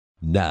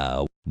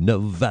Now,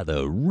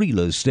 Nevada Real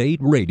Estate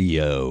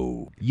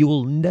Radio.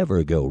 You'll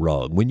never go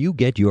wrong when you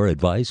get your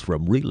advice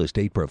from real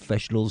estate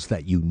professionals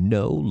that you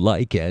know,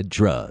 like, and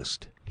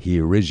trust.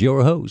 Here is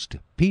your host,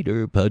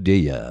 Peter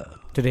Padilla.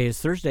 Today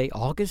is Thursday,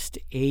 August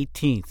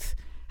 18th.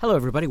 Hello,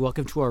 everybody.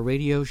 Welcome to our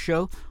radio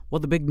show. Well,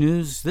 the big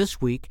news this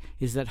week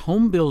is that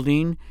home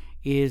building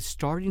is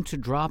starting to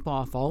drop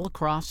off all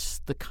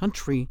across the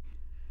country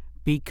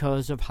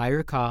because of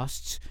higher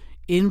costs,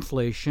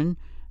 inflation,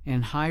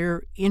 and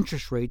higher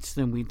interest rates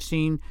than we've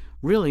seen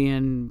really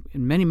in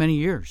many, many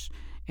years.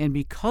 And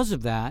because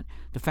of that,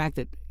 the fact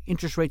that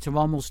interest rates have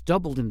almost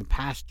doubled in the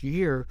past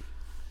year,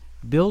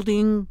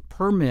 building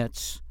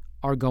permits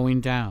are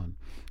going down.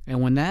 And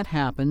when that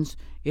happens,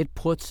 it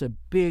puts a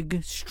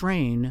big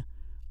strain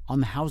on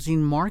the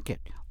housing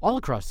market all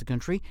across the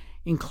country,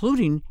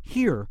 including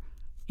here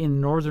in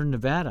northern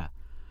Nevada.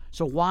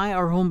 So why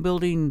are home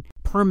building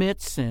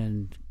permits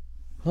and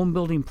home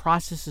building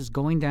processes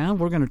going down?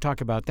 We're going to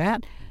talk about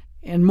that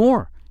and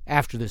more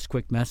after this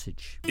quick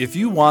message. If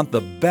you want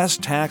the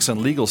best tax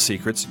and legal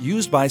secrets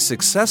used by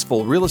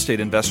successful real estate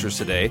investors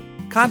today,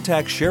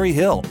 contact Sherry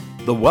Hill,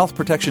 the wealth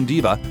protection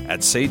diva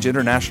at Sage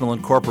International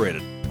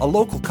Incorporated, a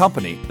local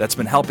company that's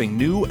been helping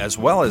new as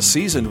well as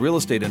seasoned real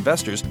estate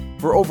investors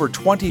for over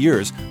 20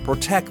 years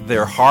protect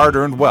their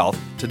hard-earned wealth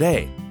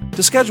today.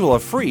 To schedule a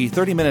free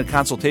 30-minute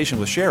consultation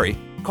with Sherry,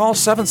 call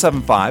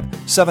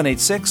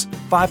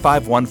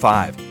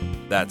 775-786-5515.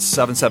 That's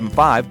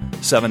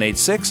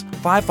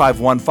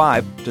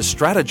 775-786-5515 to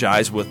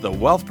strategize with the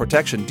Wealth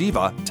Protection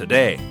Diva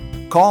today.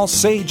 Call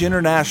Sage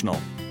International.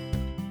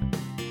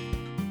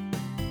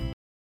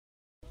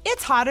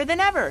 It's hotter than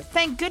ever.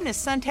 Thank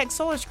goodness SunTech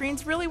solar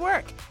screens really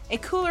work. A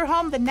cooler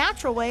home the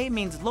natural way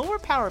means lower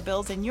power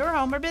bills in your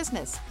home or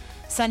business.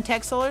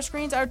 SunTech solar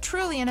screens are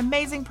truly an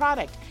amazing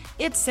product.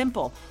 It's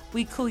simple.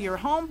 We cool your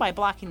home by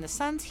blocking the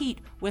sun's heat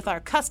with our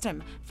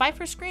custom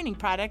Pfeiffer screening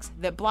products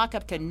that block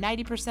up to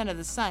 90% of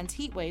the sun's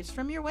heat waves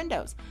from your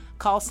windows.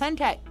 Call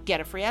SunTech, get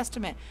a free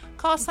estimate.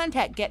 Call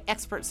SunTech, get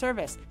expert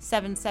service,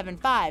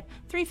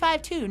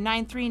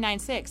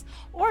 775-352-9396,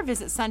 or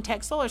visit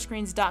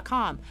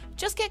suntechsolarscreens.com.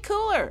 Just get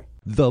cooler.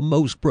 The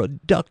most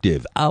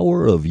productive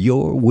hour of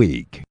your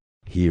week.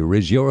 Here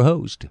is your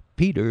host,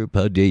 Peter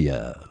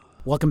Padilla.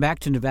 Welcome back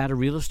to Nevada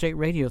Real Estate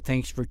Radio.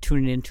 Thanks for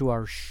tuning in to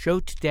our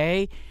show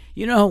today.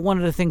 You know, one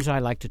of the things I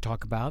like to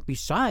talk about,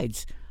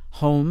 besides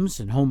homes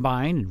and home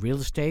buying and real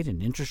estate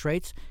and interest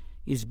rates,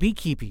 is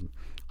beekeeping.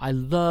 I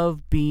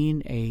love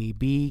being a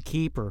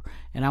beekeeper,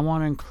 and I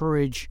want to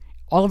encourage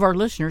all of our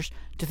listeners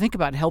to think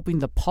about helping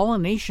the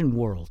pollination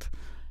world,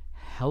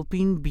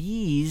 helping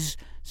bees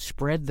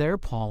spread their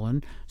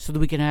pollen so that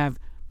we can have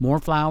more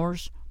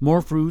flowers,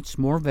 more fruits,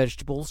 more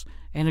vegetables,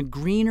 and a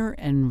greener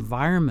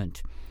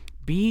environment.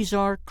 Bees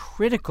are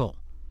critical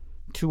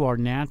to our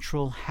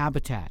natural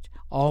habitat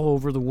all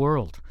over the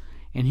world.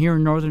 And here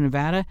in northern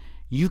Nevada,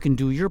 you can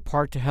do your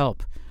part to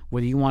help,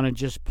 whether you want to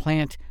just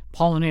plant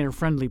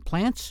pollinator-friendly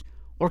plants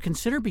or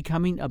consider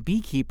becoming a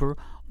beekeeper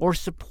or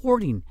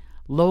supporting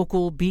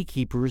local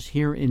beekeepers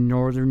here in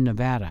northern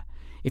Nevada.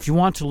 If you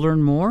want to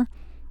learn more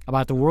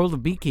about the world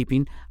of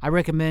beekeeping, I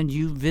recommend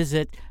you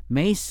visit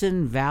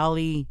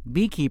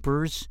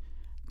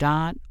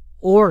MasonValleyBeekeepers.org.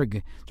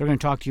 They're going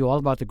to talk to you all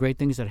about the great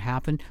things that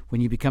happen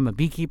when you become a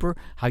beekeeper,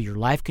 how your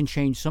life can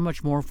change so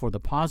much more for the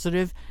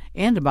positive,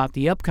 and about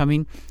the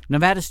upcoming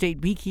Nevada State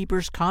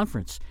Beekeepers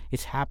Conference.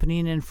 It's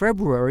happening in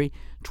February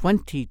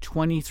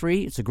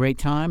 2023. It's a great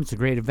time. It's a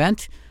great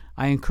event.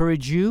 I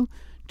encourage you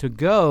to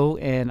go,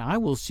 and I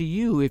will see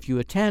you if you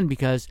attend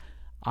because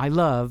I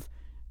love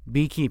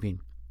beekeeping.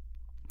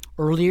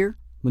 Earlier,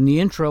 in the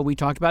intro, we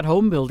talked about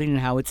home building and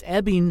how it's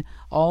ebbing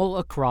all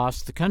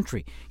across the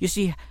country. You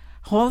see,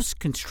 house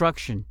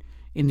construction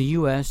in the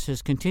U.S.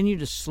 has continued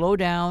to slow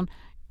down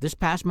this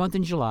past month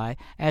in July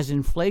as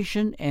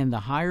inflation and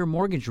the higher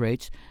mortgage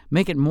rates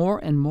make it more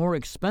and more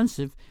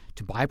expensive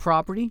to buy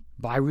property,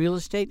 buy real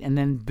estate, and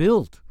then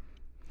build.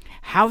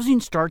 Housing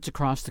starts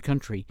across the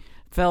country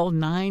fell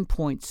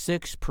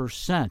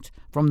 9.6%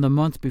 from the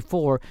month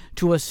before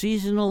to a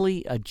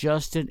seasonally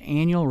adjusted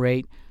annual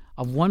rate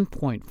of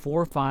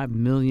 1.45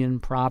 million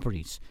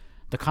properties.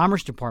 The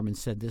Commerce Department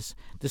said this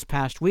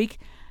past week,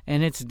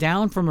 and it's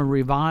down from a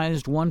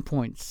revised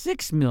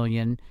 1.6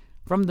 million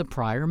from the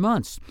prior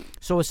months.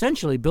 So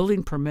essentially,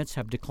 building permits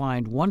have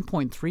declined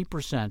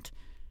 1.3%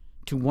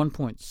 to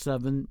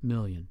 1.7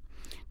 million.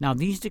 Now,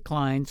 these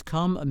declines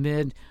come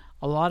amid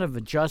a lot of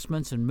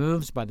adjustments and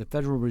moves by the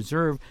Federal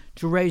Reserve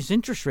to raise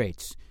interest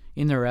rates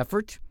in their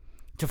effort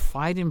to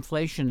fight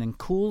inflation and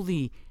cool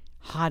the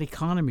hot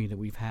economy that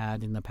we've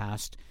had in the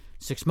past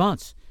 6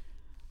 months.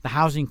 The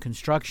housing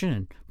construction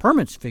and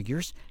permits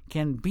figures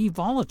can be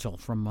volatile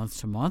from month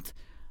to month,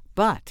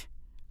 but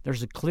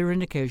there's a clear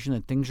indication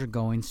that things are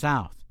going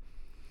south.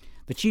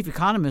 The chief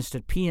economist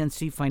at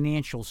PNC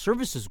Financial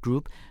Services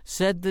Group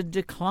said the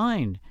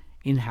decline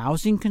in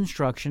housing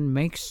construction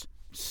makes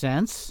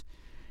sense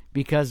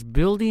because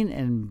building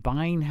and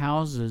buying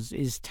houses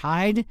is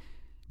tied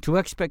to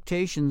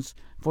expectations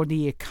for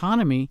the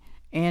economy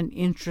and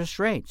interest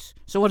rates.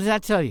 So what does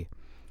that tell you?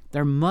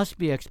 There must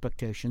be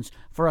expectations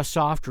for a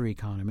softer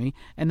economy,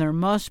 and there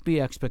must be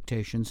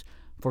expectations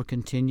for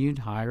continued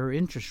higher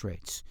interest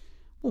rates.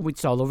 Well,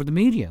 it's all over the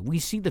media. We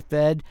see the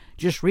Fed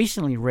just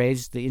recently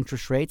raised the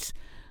interest rates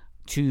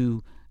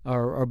to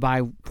or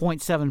by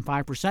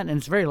 0.75%, and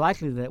it's very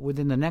likely that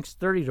within the next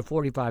 30 to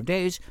 45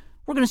 days,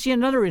 we're going to see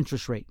another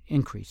interest rate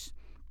increase.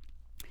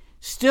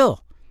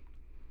 Still,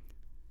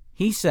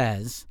 he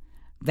says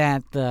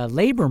that the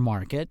labor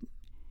market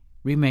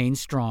remains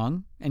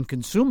strong and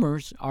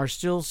consumers are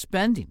still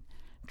spending,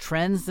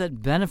 trends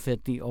that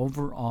benefit the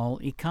overall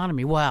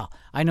economy. Well,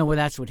 I know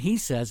that's what he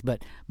says,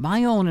 but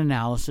my own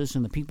analysis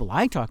and the people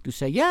I talk to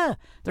say, yeah,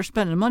 they're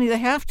spending money. They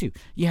have to.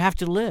 You have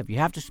to live. You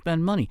have to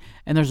spend money.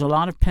 And there's a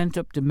lot of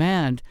pent-up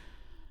demand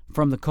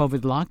from the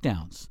COVID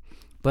lockdowns.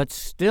 But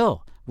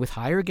still, with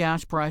higher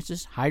gas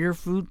prices, higher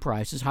food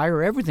prices,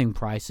 higher everything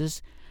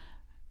prices,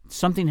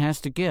 something has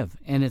to give.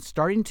 And it's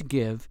starting to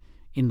give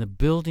in the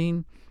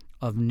building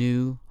of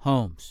new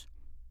homes.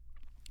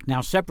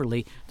 Now,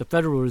 separately, the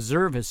Federal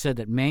Reserve has said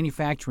that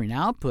manufacturing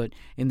output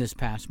in this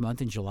past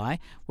month in July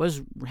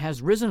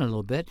has risen a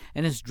little bit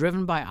and is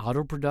driven by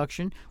auto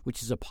production,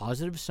 which is a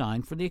positive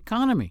sign for the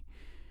economy.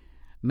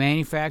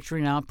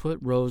 Manufacturing output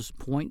rose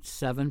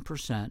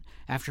 0.7%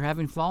 after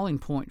having fallen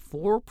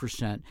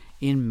 0.4%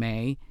 in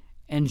May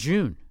and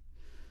June.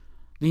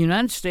 The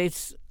United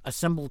States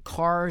assembled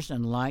cars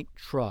and light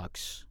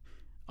trucks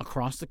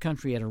across the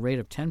country at a rate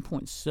of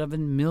 10.7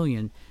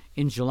 million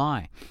in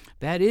July.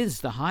 That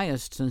is the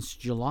highest since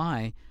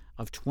July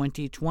of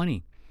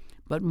 2020.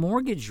 But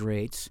mortgage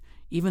rates,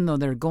 even though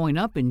they're going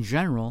up in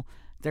general,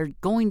 they're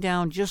going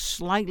down just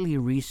slightly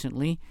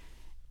recently,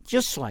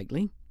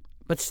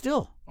 but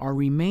still are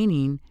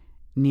remaining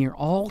near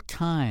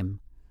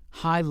all-time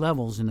high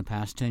levels in the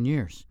past 10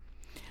 years.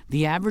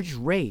 The average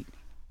rate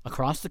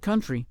across the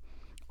country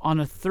on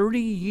a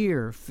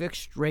 30-year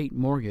fixed-rate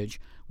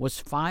mortgage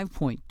was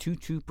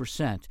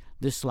 5.22%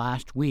 this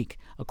last week,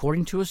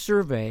 according to a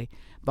survey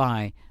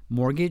by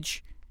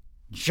mortgage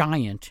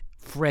giant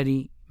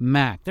Freddie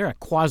Mac. They're a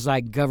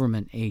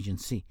quasi-government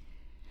agency.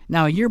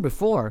 Now, a year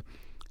before,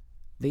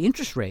 the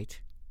interest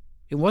rate,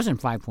 it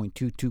wasn't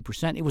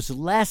 5.22%. It was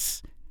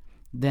less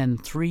than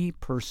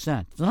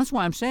 3%. So that's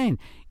why I'm saying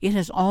it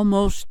has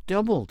almost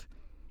doubled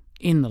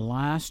in the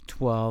last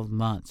 12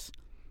 months.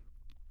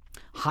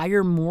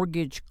 Higher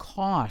mortgage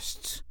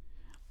costs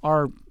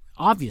are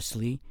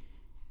obviously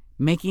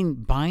making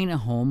buying a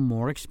home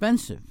more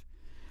expensive.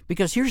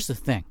 Because here's the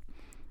thing.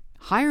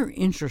 Higher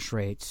interest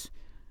rates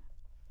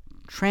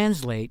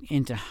translate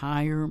into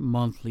higher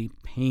monthly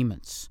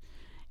payments.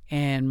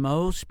 And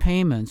most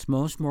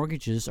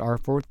mortgages are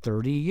for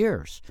 30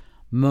 years.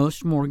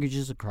 Most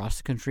mortgages across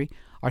the country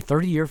are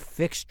 30-year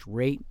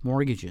fixed-rate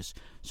mortgages.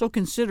 So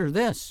consider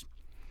this.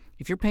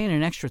 If you're paying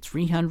an extra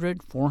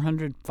 $300,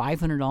 $400,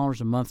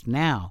 $500 a month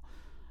now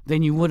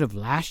than you would have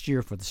last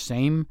year for the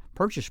same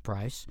purchase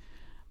price,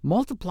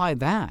 multiply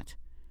that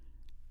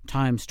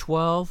times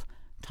 12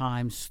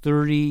 times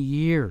 30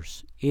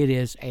 years. It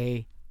is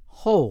a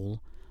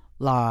whole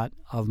lot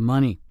of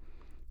money.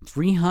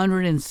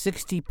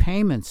 360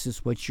 payments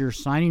is what you're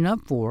signing up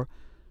for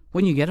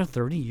when you get a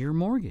 30-year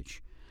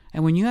mortgage.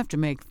 And when you have to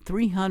make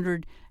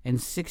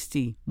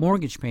 360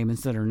 mortgage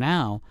payments that are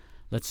now,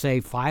 let's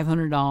say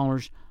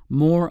 $500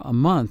 more a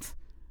month,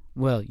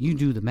 well, you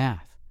do the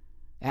math.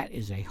 That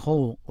is a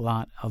whole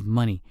lot of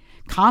money.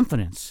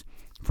 Confidence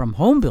from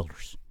home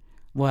builders,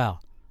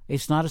 well,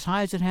 it's not as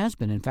high as it has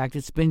been. In fact,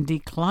 it's been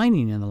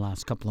declining in the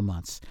last couple of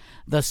months.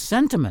 The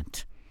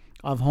sentiment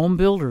of home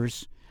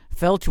builders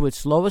fell to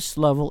its lowest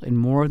level in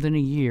more than a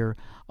year,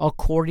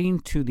 according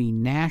to the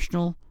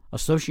National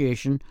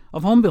Association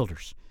of Home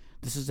Builders.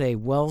 This is a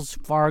Wells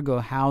Fargo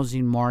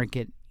Housing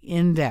Market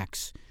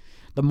Index.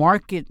 The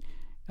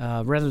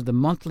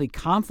monthly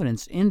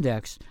confidence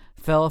index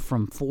fell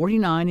from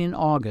 49 in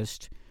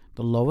August,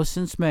 the lowest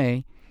since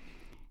May.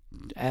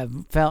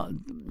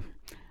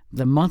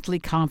 The monthly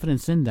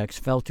confidence index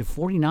fell to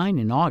 49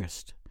 in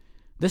August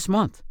this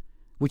month,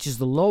 which is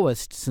the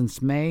lowest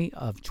since May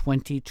of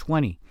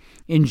 2020.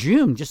 In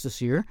June, just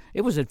this year,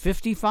 it was at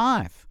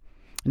 55.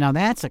 Now,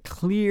 that's a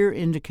clear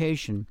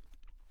indication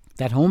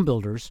that home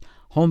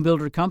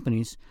builder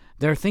companies,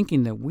 they're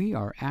thinking that we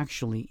are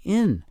actually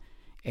in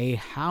a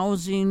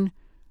housing,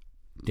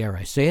 dare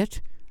I say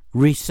it,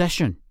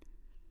 recession.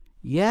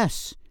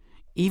 Yes,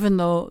 even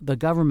though the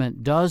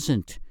government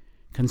doesn't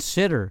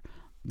consider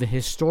the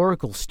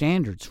historical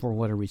standards for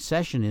what a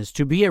recession is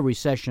to be a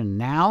recession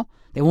now,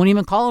 they won't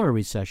even call it a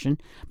recession,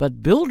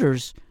 but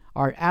builders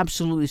are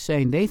absolutely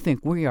saying they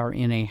think we are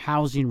in a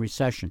housing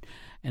recession.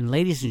 And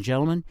ladies and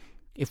gentlemen,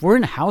 if we're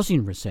in a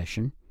housing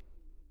recession,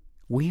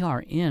 we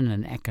are in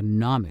an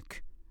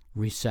economic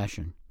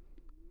recession.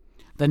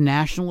 The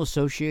National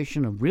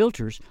Association of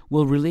Realtors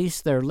will release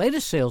their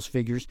latest sales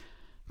figures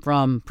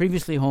from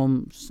previously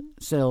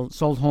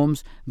sold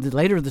homes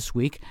later this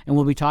week, and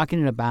we'll be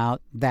talking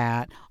about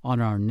that on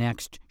our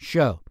next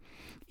show.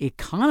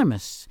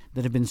 Economists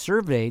that have been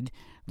surveyed,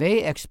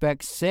 they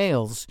expect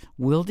sales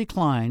will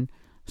decline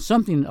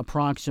something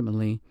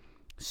approximately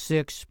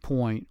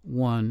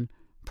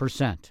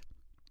 6.1%.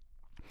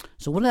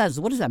 So what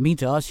does that mean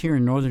to us here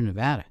in Northern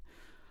Nevada?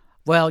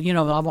 Well,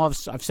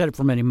 I've said it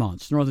for many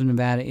months. Northern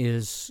Nevada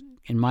is,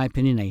 in my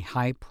opinion, a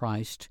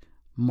high-priced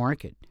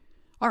market.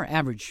 Our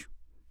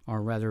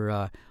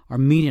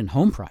median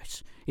home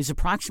price is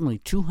approximately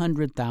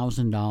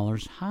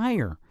 $200,000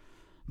 higher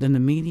than the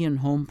median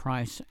home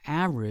price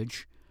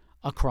average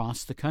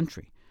across the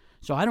country.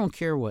 So I don't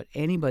care what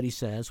anybody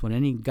says, what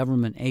any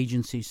government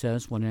agency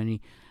says, what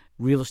any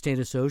real estate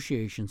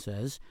association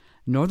says.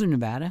 Northern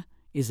Nevada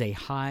is a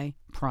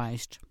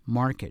high-priced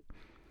market.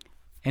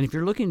 And if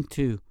you're looking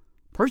to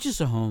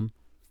purchase a home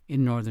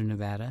in Northern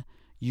Nevada,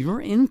 your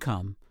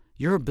income,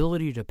 your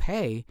ability to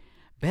pay,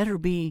 better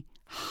be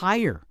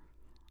higher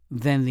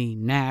than the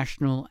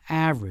national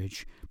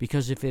average,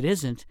 because if it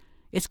isn't,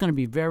 it's going to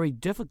be very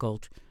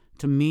difficult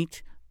to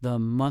meet the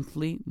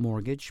monthly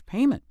mortgage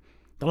payment.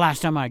 The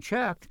last time I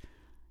checked,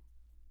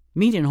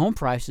 median home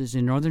prices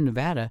in Northern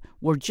Nevada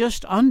were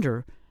just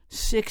under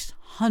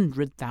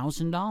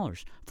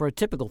 $600,000 for a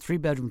typical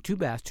 3-bedroom,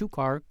 2-bath,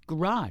 2-car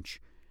garage.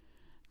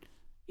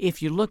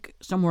 If you look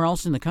somewhere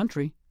else in the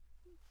country,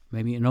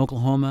 maybe in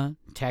Oklahoma,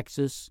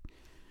 Texas,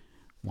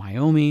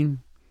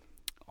 Wyoming,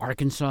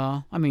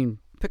 Arkansas,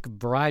 pick a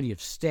variety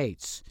of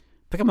states.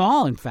 Pick them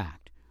all, in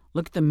fact.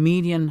 Look at the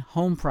median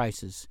home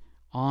prices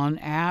on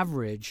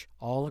average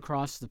all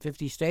across the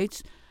 50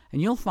 states,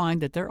 and you'll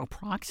find that they're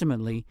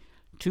approximately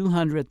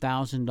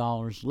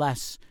 $200,000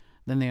 less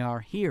than they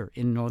are here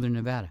in Northern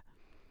Nevada.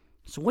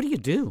 So what do you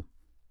do?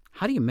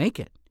 How do you make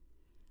it?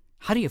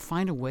 How do you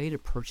find a way to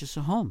purchase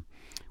a home?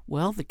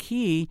 Well, the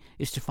key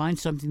is to find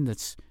something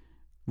that's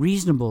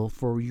reasonable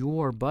for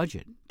your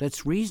budget,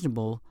 that's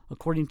reasonable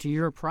according to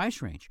your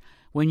price range.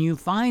 When you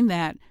find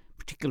that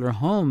particular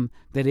home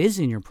that is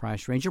in your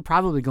price range, you're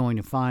probably going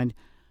to find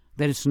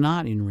that it's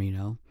not in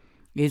Reno,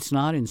 it's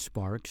not in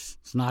Sparks,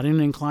 it's not in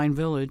Incline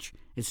Village,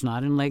 it's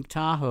not in Lake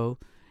Tahoe,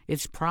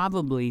 it's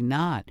probably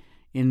not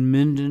in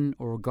Minden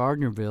or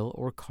Gardnerville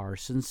or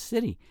Carson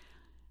City.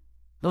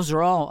 Those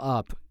are all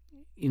up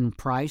in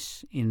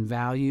price, in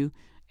value,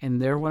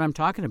 and they're what I'm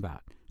talking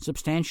about,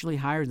 substantially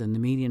higher than the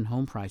median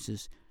home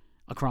prices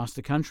across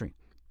the country.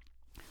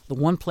 The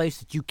one place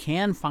that you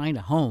can find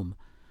a home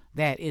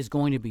that is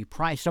going to be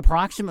priced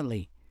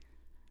approximately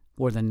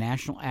where the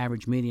national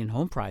average median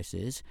home price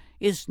is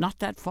not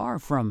that far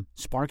from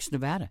Sparks,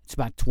 Nevada. It's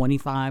about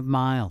 25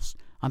 miles.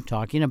 I'm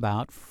talking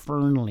about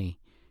Fernley.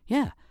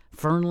 Yeah,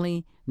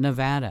 Fernley,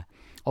 Nevada.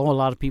 A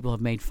lot of people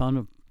have made fun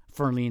of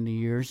Fernley in the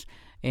years,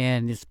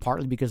 and it's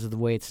partly because of the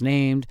way it's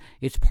named.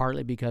 It's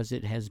partly because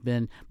it has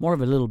been more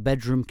of a little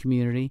bedroom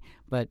community.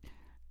 But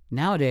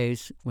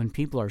nowadays, when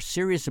people are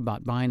serious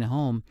about buying a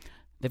home,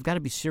 they've got to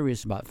be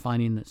serious about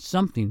finding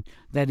something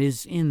that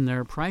is in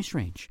their price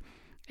range.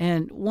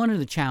 And one of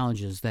the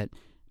challenges that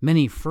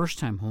many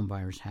first-time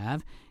homebuyers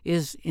have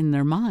is in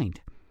their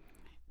mind.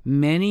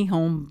 Many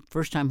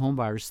first-time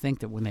homebuyers think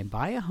that when they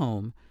buy a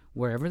home,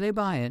 wherever they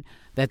buy it,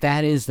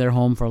 that is their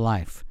home for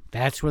life.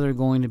 That's where they're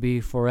going to be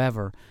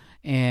forever.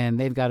 And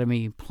they've got to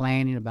be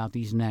planning about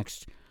these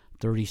next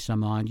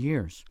 30-some-odd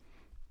years.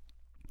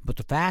 But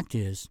the fact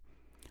is,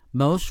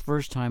 most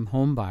first-time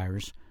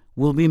homebuyers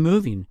will be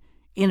moving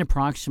in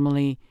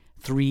approximately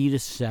 3 to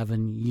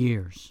 7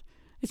 years.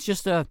 It's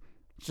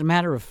a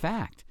matter of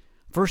fact.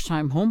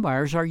 First-time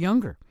homebuyers are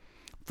younger.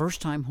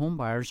 First-time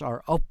homebuyers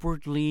are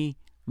upwardly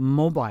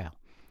mobile.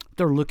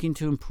 They're looking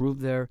to improve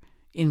their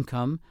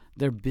income,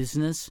 their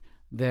business,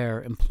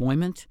 their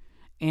employment,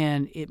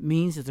 and it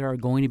means that there are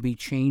going to be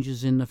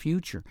changes in the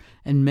future.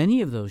 And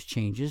many of those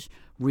changes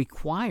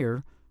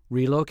require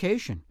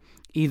relocation,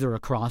 either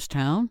across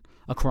town,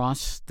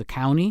 across the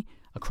county,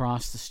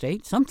 across the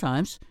state,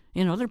 sometimes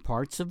in other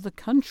parts of the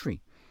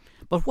country.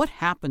 But what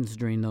happens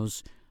during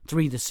those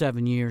 3 to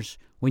 7 years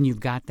when you've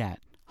got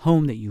that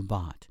home that you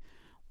bought?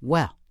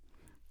 Well,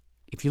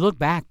 if you look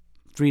back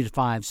 3 to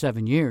 5,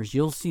 7 years,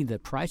 you'll see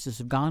that prices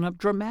have gone up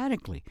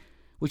dramatically,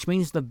 which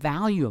means the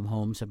value of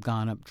homes have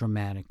gone up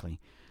dramatically.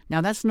 Now,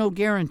 that's no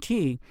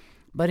guarantee,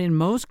 but in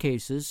most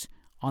cases,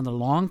 on the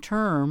long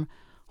term,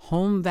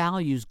 home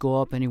values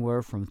go up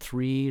anywhere from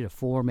 3 to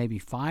 4, maybe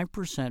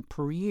 5%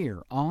 per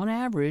year on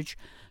average.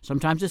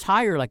 Sometimes it's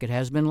higher, like it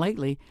has been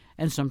lately,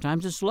 and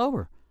sometimes it's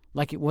lower,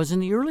 like it was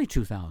in the early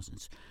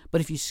 2000s.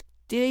 But if you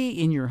stay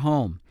in your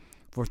home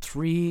for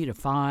 3 to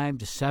 5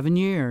 to 7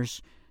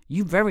 years,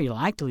 you very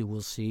likely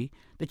will see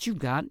that you've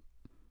got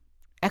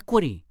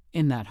equity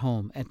in that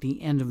home at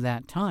the end of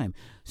that time.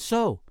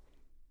 So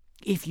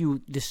if you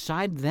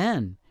decide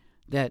then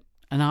that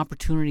an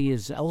opportunity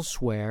is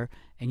elsewhere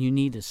and you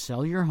need to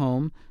sell your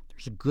home,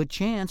 there's a good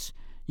chance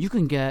you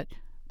can get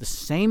the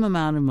same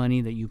amount of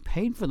money that you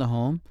paid for the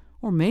home,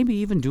 or maybe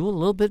even do a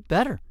little bit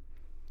better.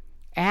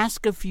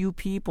 Ask a few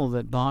people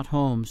that bought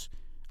homes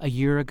a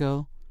year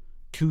ago,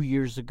 2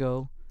 years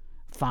ago,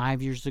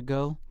 5 years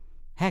ago,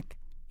 heck,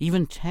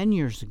 even 10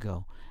 years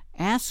ago.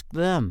 Ask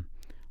them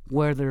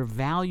where their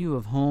value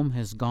of home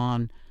has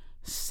gone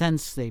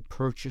since they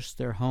purchased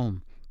their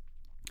home.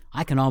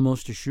 I can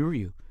almost assure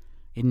you,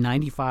 in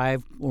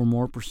 95 or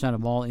more percent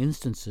of all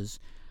instances,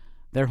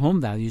 their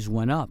home values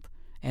went up,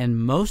 and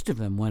most of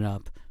them went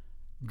up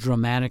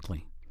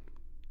dramatically.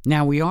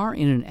 Now, we are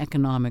in an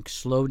economic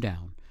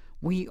slowdown.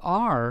 We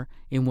are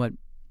in what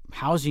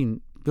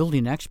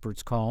building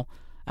experts call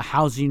a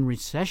housing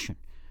recession.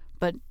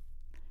 But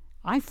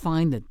I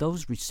find that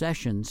those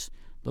recessions,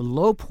 the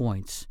low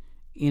points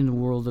in the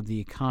world of the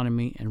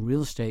economy and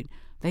real estate,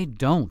 they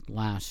don't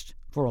last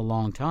for a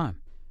long time.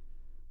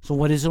 So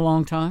what is a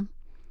long time?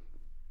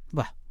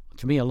 Well,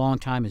 to me, a long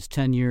time is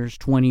 10 years,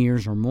 20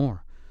 years, or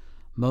more.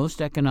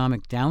 Most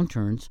economic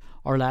downturns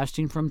are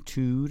lasting from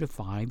 2 to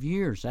 5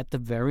 years at the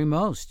very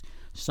most.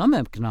 Some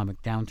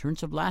economic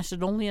downturns have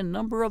lasted only a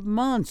number of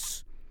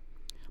months.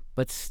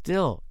 But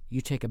still,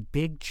 you take a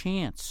big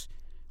chance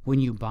when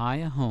you buy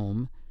a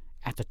home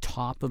at the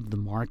top of the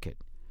market.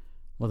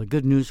 Well, the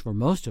good news for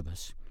most of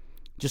us,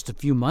 just a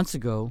few months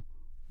ago,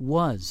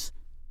 was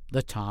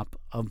the top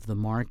of the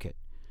market.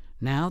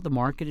 Now the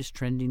market is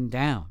trending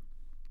down.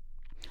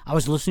 I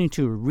was listening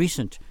to a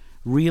recent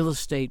real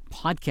estate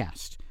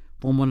podcast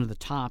from one of the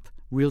top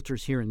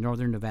realtors here in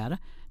Northern Nevada,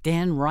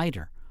 Dan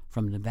Ryder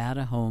from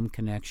Nevada Home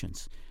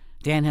Connections.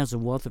 Dan has a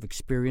wealth of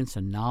experience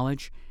and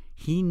knowledge.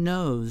 He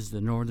knows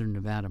the Northern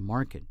Nevada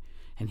market,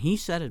 and he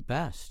said it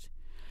best.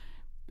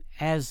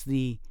 As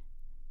the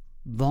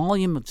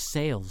volume of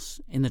sales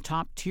in the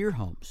top tier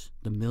homes,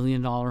 the $1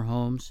 million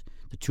homes,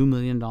 the $2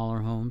 million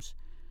homes,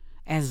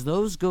 as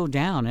those go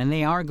down, and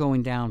they are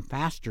going down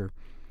faster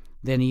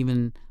than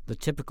even the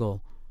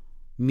typical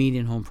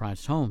median home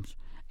price homes,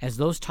 as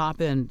those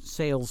top-end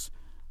sales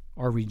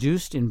are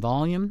reduced in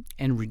volume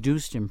and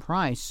reduced in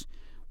price,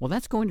 well,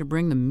 that's going to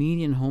bring the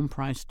median home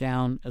price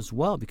down as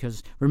well,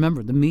 because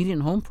remember, the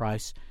median home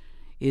price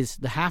is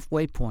the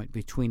halfway point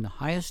between the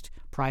highest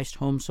priced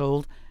home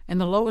sold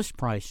and the lowest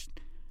priced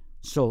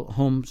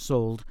home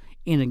sold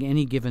in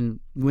any given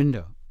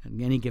window,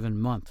 in any given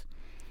month.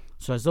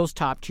 So as those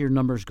top-tier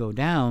numbers go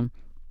down,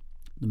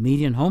 the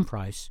median home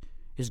price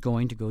is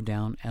going to go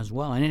down as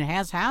well. And it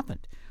has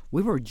happened.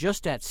 We were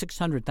just at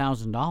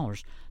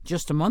 $600,000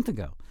 just a month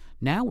ago.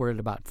 Now we're at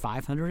about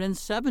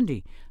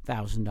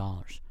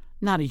 $570,000.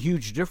 Not a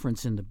huge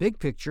difference in the big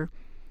picture,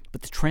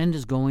 but the trend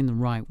is going the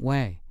right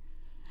way.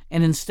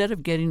 And instead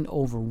of getting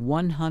over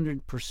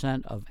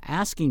 100% of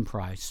asking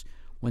price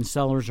when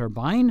sellers are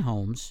buying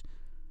homes,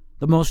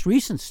 the most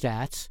recent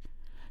stats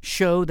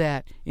show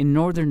that in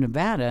Northern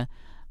Nevada,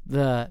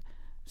 the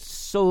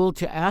sold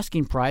to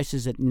asking price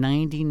is at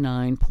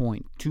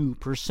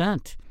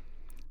 99.2%.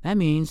 That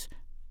means,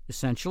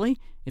 essentially,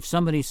 if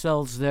somebody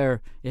has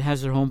their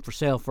home for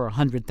sale for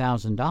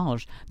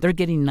 $100,000, they're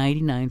getting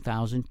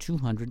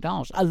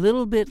 $99,200, a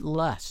little bit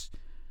less.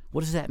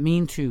 What does that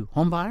mean to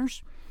home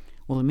buyers?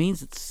 Well, it means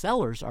that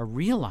sellers are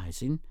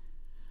realizing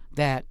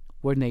that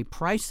when they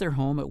price their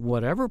home at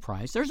whatever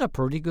price, there's a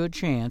pretty good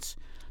chance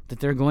that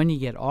they're going to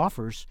get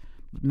offers,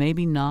 but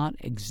maybe not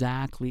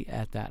exactly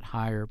at that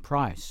higher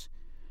price.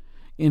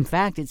 In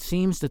fact, it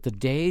seems that the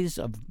days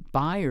of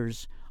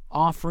buyers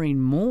offering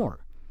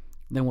more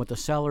than what the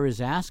seller is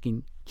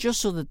asking,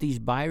 just so that these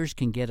buyers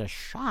can get a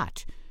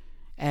shot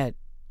at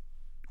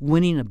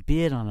winning a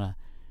bid on a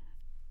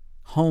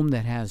home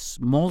that has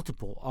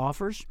multiple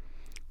offers,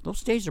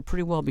 those days are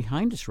pretty well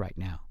behind us right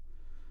now.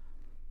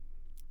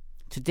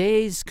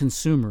 Today's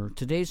consumer,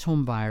 today's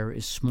home buyer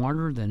is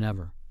smarter than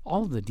ever.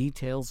 All of the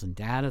details and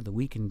data that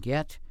we can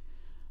get,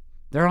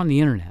 they're on the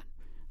internet.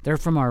 They're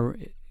from our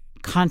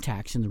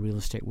contacts in the real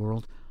estate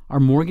world, our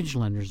mortgage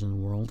lenders in the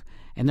world,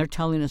 and they're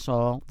telling us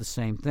all the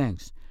same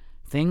things.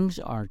 Things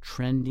are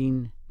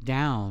trending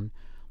down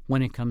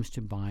when it comes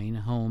to buying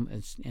a home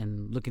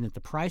and looking at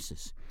the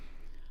prices.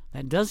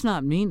 That does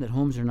not mean that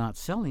homes are not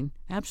selling.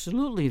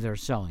 Absolutely they're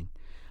selling.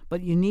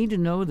 But you need to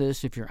know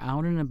this if you're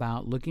out and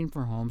about looking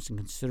for homes and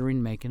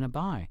considering making a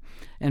buy.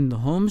 And the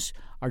homes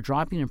are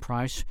dropping in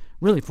price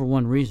really for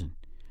one reason: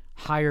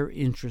 higher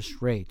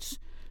interest rates.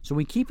 So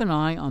we keep an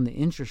eye on the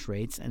interest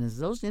rates, and as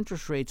those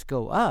interest rates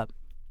go up,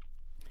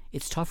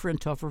 it's tougher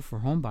and tougher for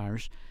home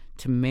buyers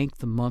to make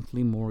the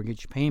monthly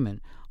mortgage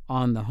payment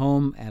on the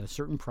home at a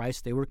certain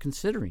price they were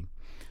considering.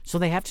 So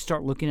they have to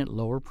start looking at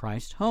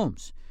lower-priced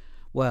homes.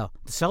 Well,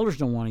 the sellers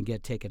don't want to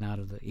get taken out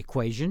of the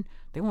equation.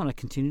 They want to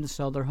continue to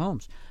sell their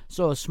homes.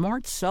 So a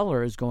smart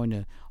seller is going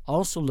to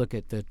also look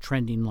at the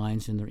trending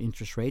lines in their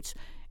interest rates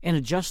and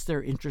adjust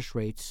their interest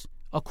rates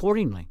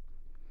accordingly.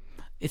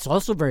 It's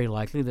also very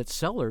likely that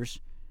sellers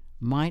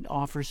might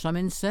offer some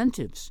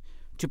incentives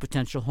to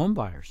potential home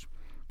buyers.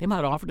 They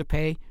might offer to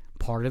pay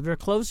part of their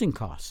closing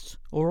costs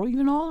or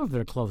even all of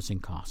their closing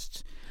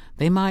costs.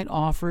 They might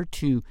offer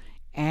to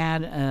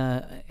add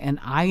an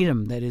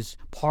item that is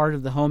part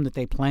of the home that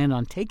they plan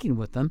on taking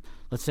with them,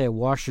 let's say a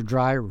washer,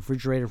 dryer,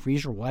 refrigerator,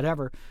 freezer,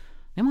 whatever.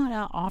 They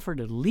might offer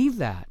to leave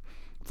that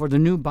for the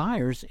new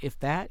buyers if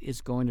that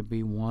is going to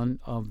be one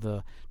of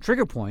the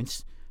trigger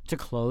points to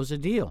close a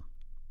deal.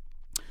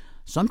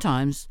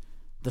 Sometimes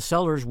the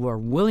sellers were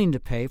willing to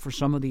pay for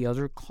some of the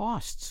other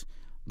costs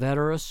that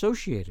are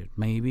associated.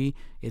 Maybe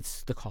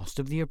it's the cost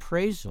of the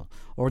appraisal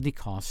or the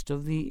cost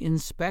of the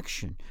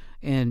inspection.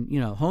 And,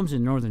 homes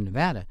in northern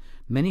Nevada,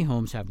 many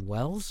homes have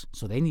wells,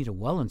 so they need a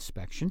well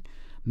inspection.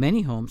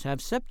 Many homes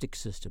have septic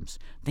systems.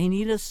 They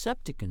need a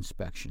septic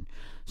inspection.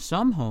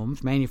 Some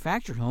homes,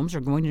 manufactured homes, are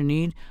going to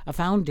need a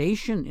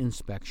foundation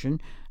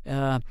inspection,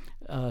 a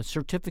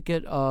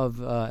certificate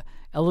of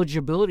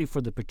eligibility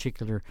for the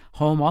particular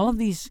home. All of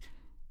these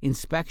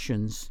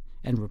inspections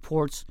and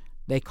reports,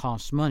 they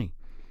cost money.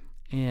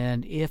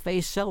 And if a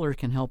seller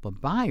can help a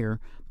buyer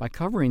by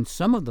covering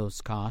some of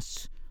those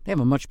costs, they have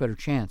a much better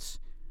chance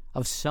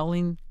of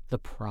selling the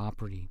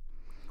property.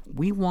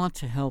 We want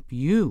to help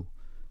you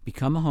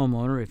become a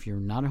homeowner if you're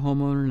not a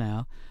homeowner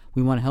now.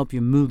 We want to help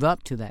you move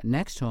up to that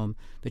next home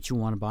that you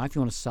want to buy. If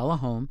you want to sell a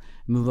home,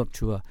 move up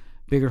to a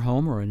bigger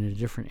home or in a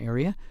different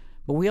area.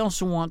 But we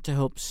also want to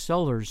help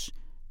sellers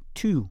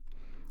too,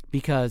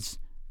 because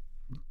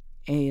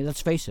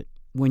let's face it,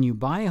 when you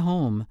buy a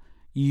home,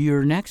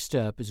 your next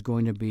step is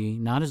going to be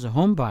not as a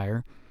home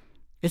buyer,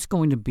 it's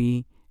going to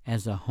be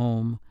as a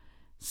home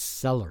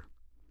seller.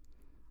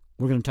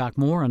 We're going to talk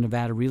more on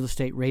Nevada Real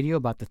Estate Radio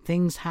about the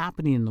things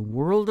happening in the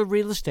world of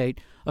real estate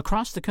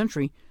across the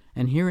country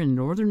and here in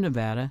northern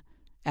Nevada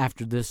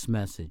after this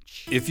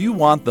message. If you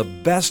want the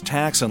best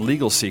tax and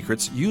legal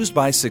secrets used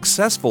by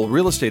successful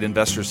real estate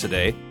investors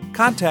today,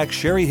 contact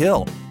Sherry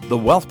Hill, the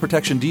wealth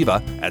protection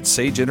diva at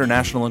Sage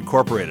International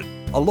Incorporated,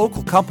 a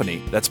local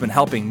company that's been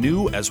helping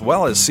new as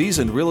well as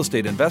seasoned real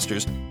estate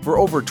investors for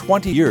over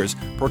 20 years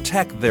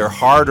protect their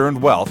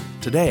hard-earned wealth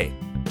today.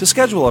 To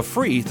schedule a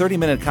free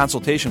 30-minute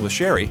consultation with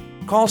Sherry,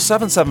 call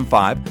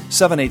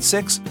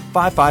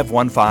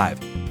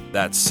 775-786-5515.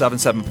 That's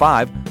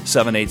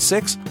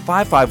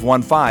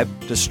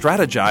 775-786-5515 to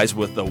strategize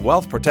with the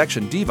Wealth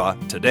Protection Diva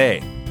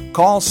today.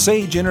 Call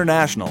Sage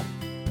International.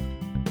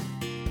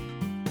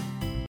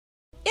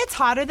 It's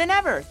hotter than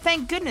ever.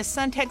 Thank goodness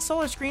SunTech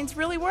solar screens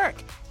really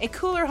work. A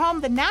cooler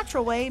home the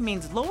natural way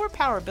means lower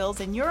power bills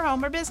in your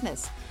home or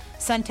business.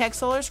 SunTech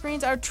solar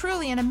screens are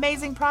truly an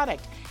amazing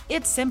product.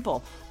 It's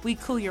simple. We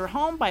cool your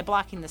home by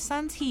blocking the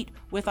sun's heat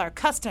with our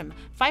custom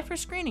Pfeiffer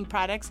screening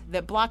products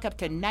that block up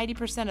to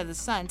 90% of the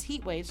sun's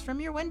heat waves from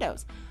your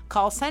windows.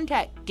 Call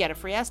SunTech, get a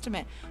free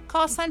estimate.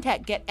 Call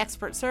SunTech, get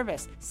expert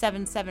service,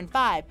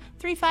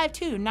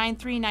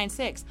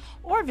 775-352-9396,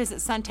 or visit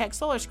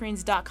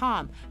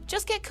suntechsolarscreens.com.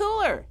 Just get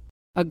cooler.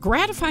 A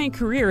gratifying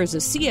career as a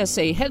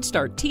CSA Head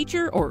Start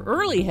teacher or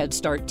early Head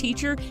Start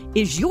teacher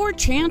is your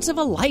chance of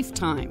a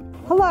lifetime.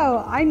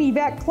 Hello, I'm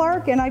Yvette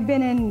Clark, and I've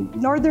been in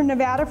Northern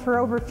Nevada for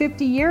over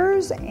 50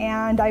 years,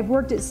 and I've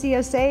worked at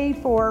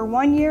CSA for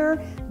 1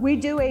 year. We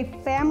do a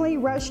family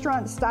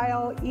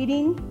restaurant-style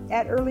eating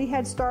at Early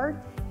Head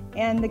Start,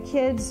 and the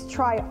kids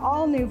try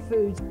all new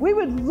foods. We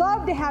would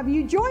love to have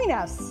you join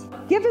us.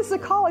 Give us a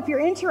call if you're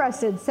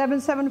interested,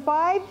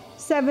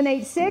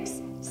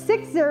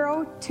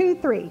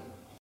 775-786-6023.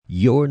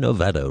 Your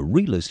Nevada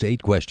Real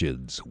Estate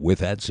Questions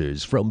with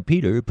answers from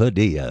Peter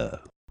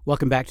Padilla.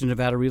 Welcome back to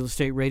Nevada Real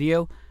Estate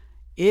Radio.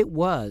 It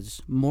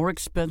was more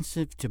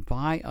expensive to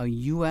buy a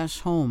U.S.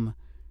 home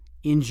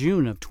in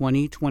June of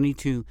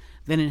 2022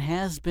 than it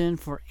has been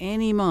for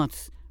any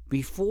month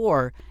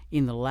before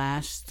in the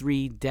last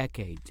 3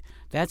 decades.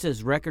 That's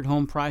as record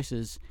home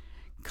prices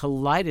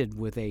collided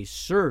with a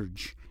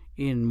surge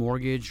in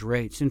mortgage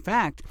rates. In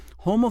fact,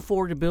 home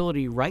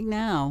affordability right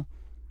now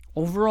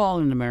overall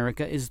in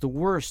America is the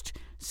worst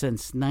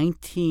since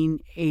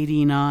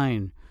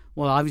 1989.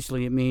 Well,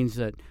 obviously it means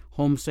that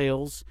home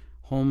sales,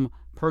 home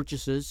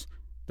purchases,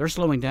 they're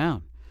slowing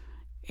down.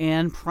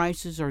 And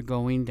prices are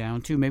going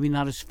down too, maybe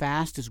not as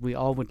fast as we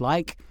all would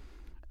like.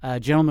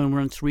 A gentleman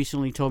once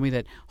recently told me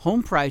that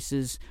home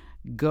prices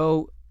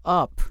go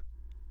up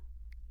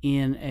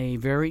in a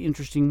very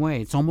interesting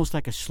way. It's almost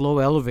like a slow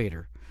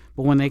elevator.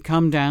 But when they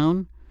come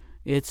down,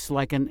 it's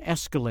like an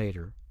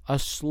escalator, a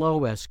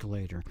slow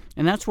escalator.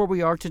 And that's where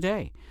we are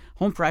today.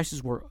 Home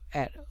prices were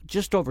at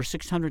just over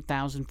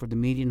 $600,000 for the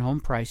median home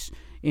price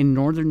in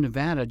northern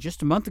Nevada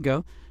just a month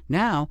ago.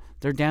 Now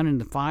they're down in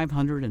the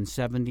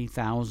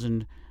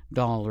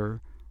 $570,000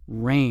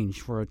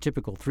 range for a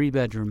typical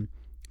 3-bedroom,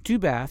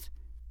 2-bath,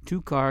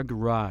 2-car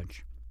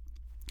garage.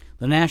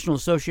 The National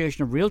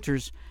Association of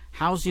Realtors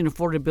Housing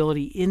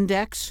Affordability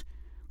Index,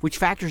 which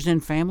factors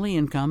in family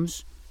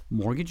incomes,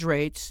 mortgage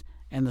rates,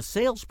 and the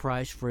sales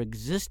price for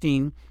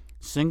existing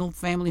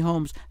single-family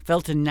homes,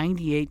 fell to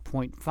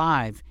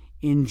 98.5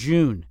 in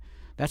June.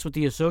 That's what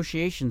the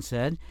association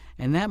said,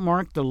 and that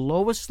marked the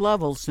lowest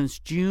level since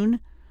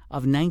June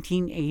of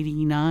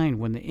 1989,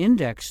 when the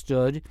index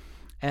stood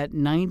at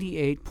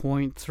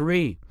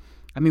 98.3.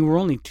 I mean, we're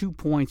only 2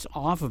 points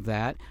off of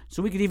that,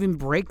 so we could even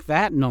break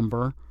that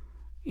number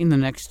in the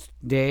next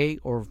day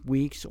or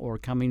weeks or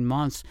coming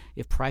months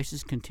if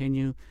prices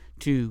continue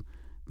to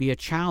be a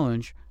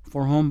challenge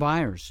for home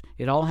buyers.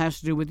 It all has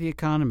to do with the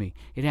economy.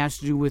 It has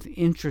to do with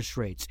interest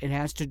rates. It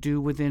has to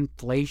do with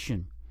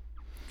inflation.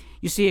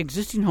 You see,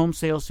 existing home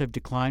sales have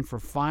declined for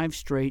 5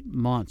 straight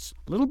months,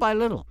 little by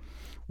little.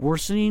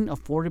 Worsening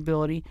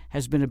affordability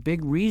has been a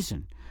big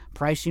reason,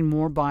 pricing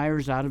more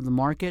buyers out of the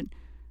market.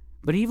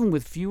 But even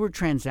with fewer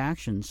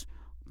transactions,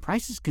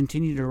 prices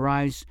continue to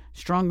rise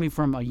strongly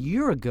from a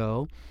year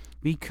ago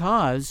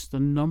because the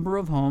number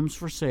of homes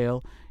for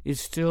sale is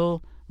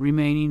still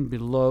remaining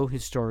below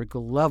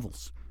historical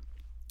levels.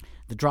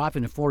 The drop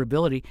in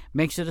affordability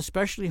makes it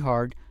especially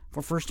hard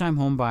for first-time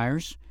home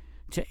buyers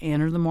to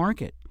enter the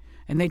market.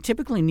 And they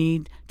typically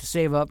need to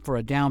save up for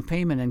a down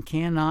payment and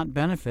cannot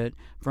benefit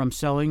from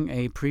selling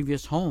a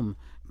previous home,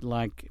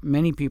 like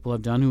many people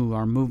have done who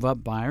are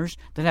move-up buyers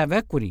that have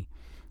equity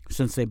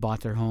since they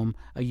bought their home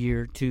a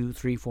year, 2,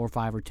 3, 4,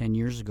 5, or 10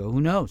 years ago.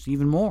 Who knows?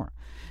 Even more.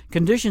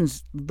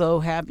 Conditions, though,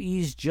 have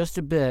eased just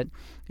a bit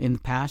in the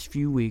past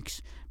few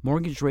weeks.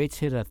 Mortgage rates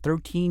hit a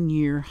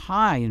 13-year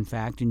high, in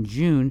fact, in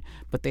June,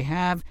 but they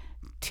have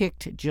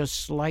ticked just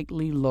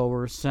slightly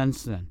lower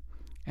since then.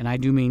 And I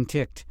do mean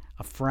ticked,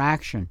 a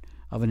fraction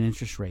of an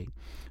interest rate.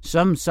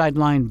 Some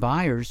sideline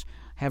buyers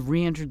have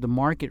re-entered the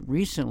market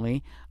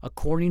recently,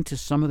 according to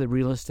some of the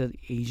real estate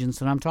agents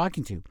that I'm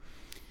talking to.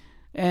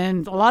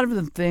 And a lot of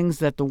them think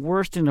that the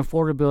worst in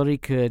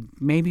affordability could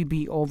maybe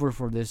be over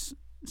for this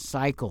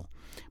cycle.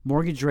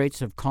 Mortgage rates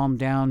have calmed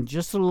down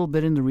just a little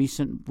bit in the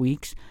recent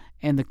weeks,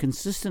 and the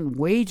consistent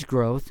wage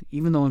growth,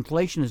 even though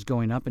inflation is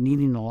going up and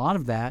eating a lot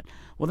of that,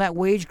 well, that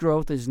wage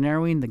growth is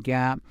narrowing the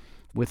gap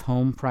with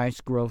home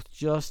price growth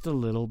just a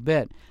little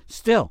bit.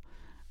 Still,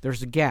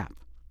 there's a gap.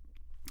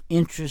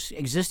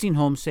 Existing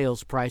home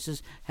sales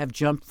prices have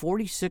jumped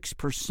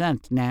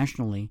 46%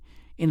 nationally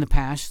in the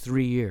past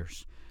 3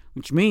 years,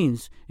 which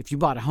means if you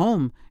bought a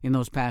home in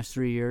those past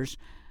 3 years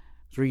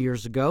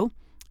ago,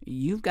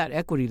 you've got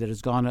equity that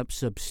has gone up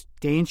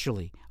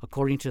substantially,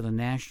 according to the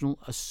National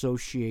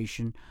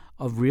Association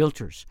of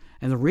Realtors.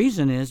 And the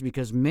reason is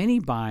because many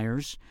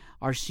buyers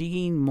are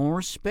seeking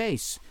more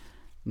space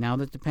now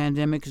that the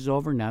pandemic is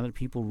over, now that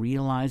people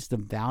realize the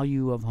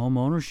value of home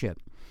ownership.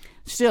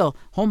 Still,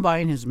 home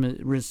buying has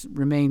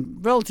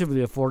remained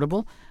relatively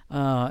affordable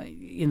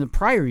in the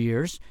prior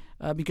years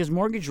because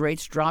mortgage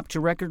rates dropped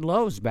to record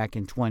lows back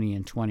in 20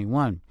 and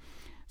 21.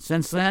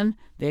 Since then,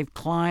 they've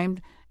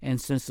climbed, and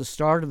since the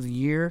start of the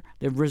year,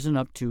 they've risen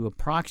up to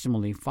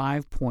approximately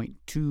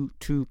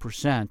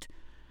 5.22%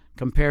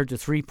 compared to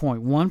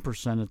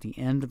 3.1% at the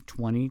end of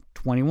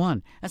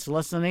 2021. That's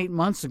less than 8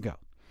 months ago.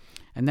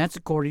 And that's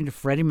according to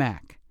Freddie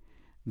Mac,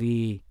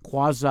 the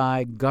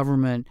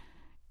quasi-government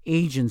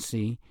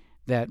agency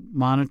that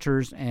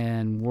monitors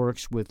and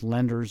works with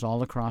lenders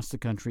all across the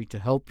country to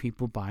help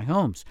people buy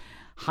homes.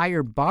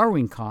 Higher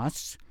borrowing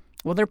costs,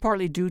 well, they're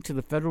partly due to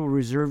the Federal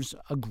Reserve's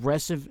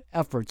aggressive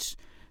efforts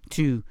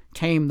to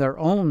tame their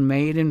own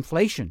made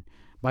inflation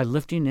by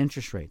lifting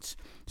interest rates.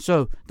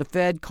 So the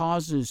Fed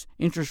causes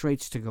interest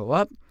rates to go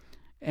up,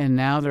 and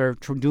now they're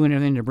doing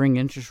everything to bring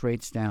interest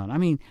rates down. I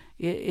mean,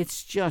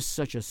 it's just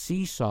such a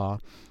seesaw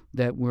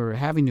that we're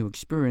having to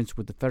experience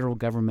with the federal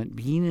government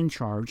being in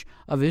charge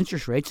of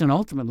interest rates and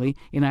ultimately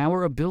in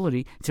our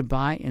ability to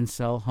buy and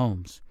sell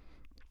homes.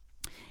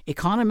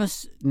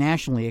 Economists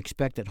nationally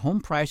expect that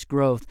home price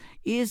growth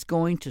is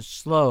going to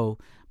slow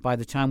by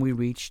the time we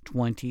reach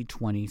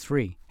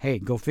 2023. Hey,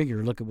 go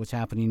figure, look at what's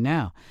happening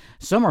now.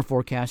 Some are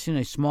forecasting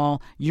a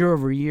small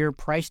year-over-year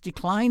price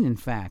decline, in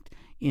fact,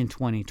 in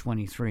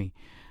 2023.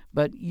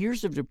 But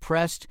years of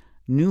depressed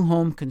new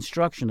home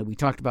construction that we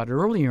talked about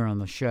earlier on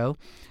the show,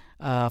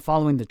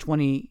 following the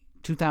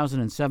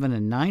 2007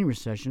 and 9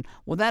 recession,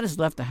 well, that has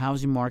left the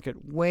housing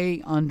market way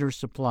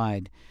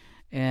undersupplied,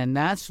 and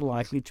that's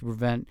likely to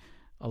prevent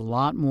a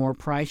lot more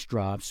price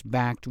drops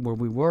back to where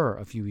we were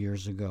a few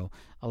years ago,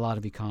 a lot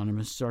of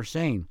economists are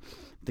saying.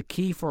 The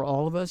key for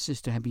all of us is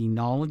to be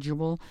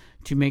knowledgeable,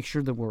 to make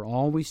sure that we're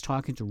always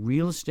talking to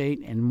real estate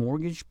and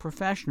mortgage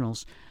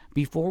professionals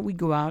before we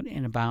go out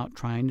and about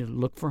trying to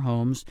look for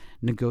homes,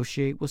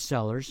 negotiate with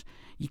sellers.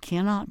 You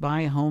cannot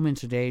buy a home in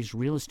today's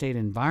real estate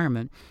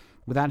environment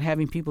without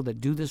having people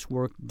that do this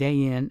work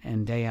day in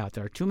and day out.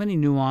 There are too many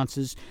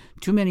nuances,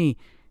 too many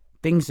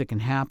things that can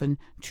happen,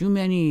 too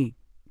many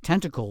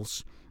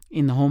tentacles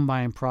in the home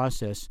buying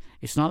process.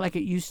 It's not like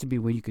it used to be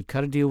where you could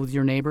cut a deal with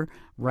your neighbor,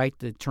 write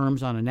the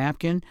terms on a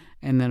napkin,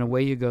 and then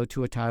away you go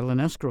to a title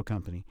and escrow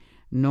company.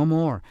 No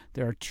more.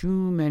 There are too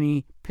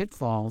many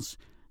pitfalls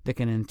that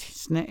can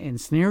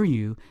ensnare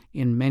you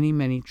in many,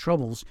 many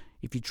troubles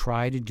if you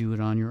try to do it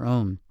on your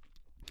own.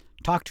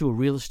 Talk to a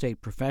real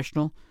estate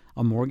professional,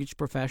 a mortgage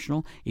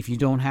professional. If you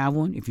don't have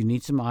one, if you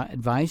need some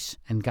advice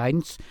and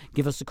guidance,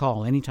 give us a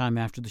call anytime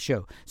after the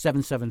show,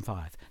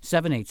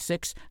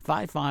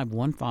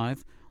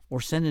 775-786-5515, or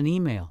send an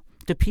email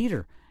to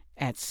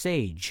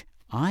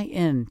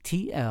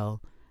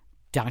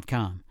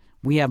peter@sageintl.com.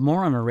 We have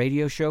more on our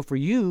radio show for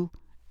you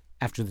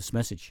after this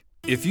message.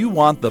 If you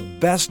want the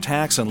best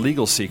tax and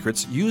legal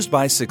secrets used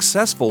by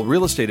successful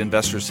real estate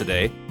investors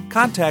today,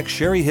 contact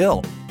Sherry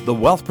Hill, the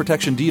wealth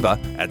protection diva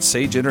at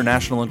Sage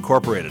International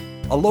Incorporated,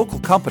 a local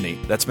company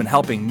that's been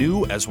helping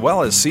new as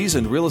well as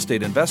seasoned real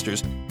estate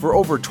investors for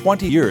over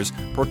 20 years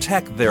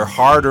protect their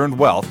hard-earned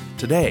wealth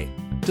today.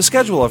 To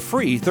schedule a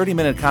free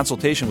 30-minute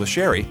consultation with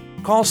Sherry,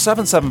 call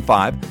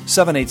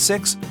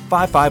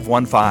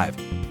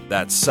 775-786-5515.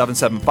 That's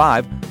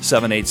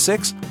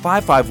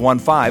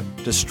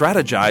 775-786-5515 to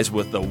strategize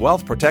with the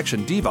Wealth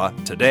Protection Diva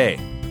today.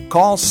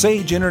 Call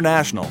Sage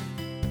International.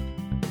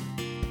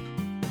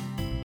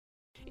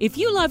 If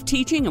you love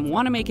teaching and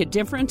want to make a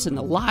difference in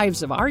the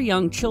lives of our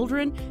young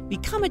children,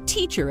 become a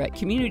teacher at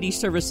Community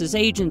Services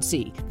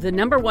Agency. The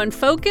number one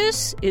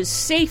focus is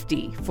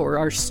safety for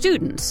our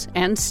students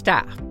and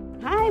staff.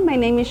 Hi, my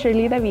name is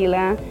Shirley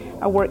Davila.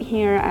 I work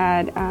here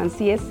at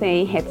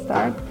CSA Head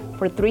Start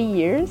for 3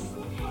 years,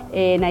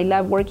 and I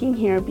love working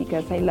here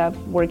because I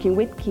love working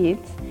with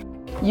kids.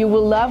 You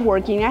will love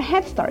working at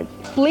Head Start.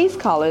 Please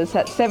call us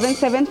at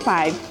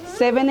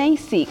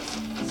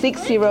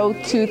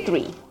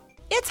 775-786-6023.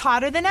 It's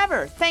hotter than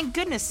ever. Thank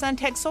goodness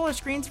SunTech solar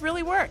screens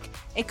really work.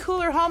 A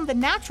cooler home the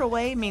natural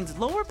way means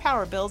lower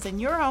power bills in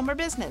your home or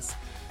business.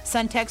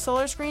 SunTech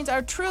solar screens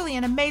are truly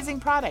an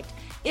amazing product.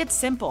 It's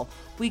simple.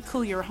 We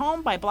cool your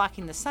home by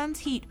blocking the sun's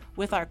heat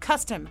with our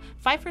custom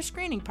Pfeiffer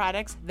screening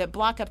products that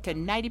block up to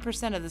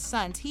 90% of the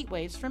sun's heat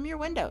waves from your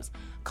windows.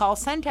 Call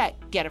SunTech,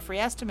 get a free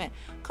estimate.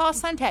 Call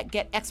SunTech,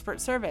 get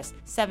expert service,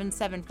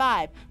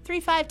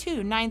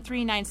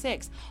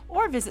 775-352-9396,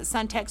 or visit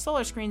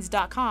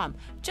suntechsolarscreens.com.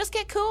 Just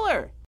get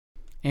cooler.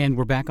 And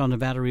we're back on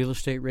Nevada Real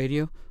Estate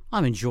Radio.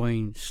 I'm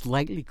enjoying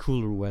slightly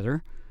cooler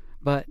weather,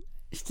 but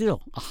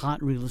still a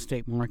hot real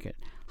estate market.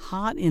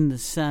 Hot in the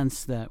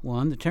sense that,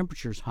 one, the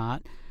temperature's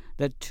hot,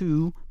 that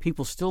two,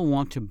 people still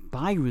want to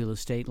buy real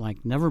estate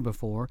like never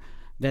before,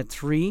 that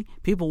three,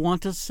 people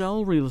want to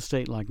sell real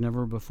estate like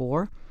never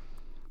before,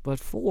 but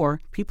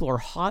four, people are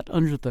hot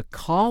under the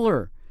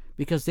collar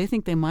because they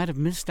think they might have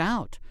missed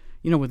out.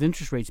 You know, with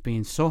interest rates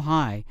being so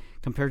high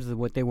compared to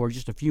what they were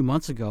just a few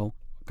months ago,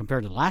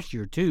 compared to last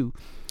year too,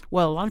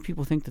 well, a lot of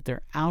people think that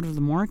they're out of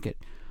the market.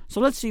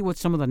 So let's see what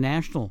some of the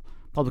national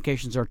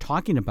publications are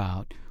talking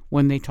about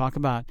when they talk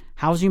about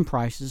housing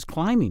prices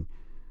climbing.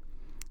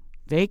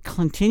 They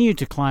continue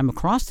to climb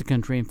across the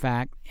country, in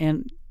fact,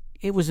 and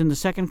it was in the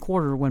second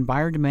quarter when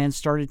buyer demand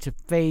started to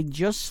fade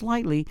just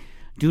slightly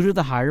due to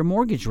the higher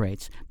mortgage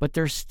rates, but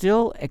they're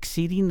still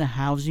exceeding the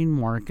housing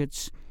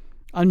market's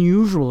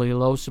unusually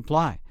low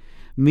supply.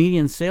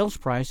 Median sales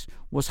price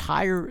was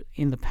higher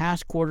in the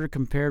past quarter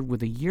compared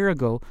with a year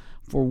ago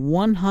for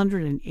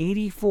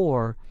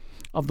 184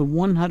 of the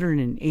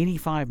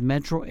 185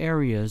 metro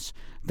areas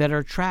that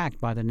are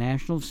tracked by the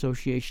National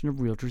Association of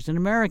Realtors in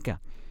America.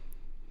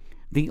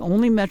 The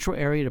only metro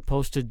area to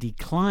post a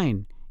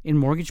decline in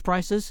mortgage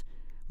prices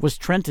was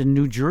Trenton,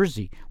 New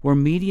Jersey, where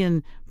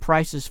median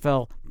prices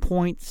fell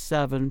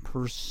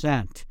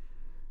 0.7%.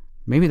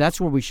 Maybe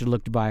that's where we should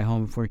look to buy a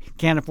home. If we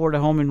can't afford a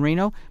home in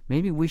Reno,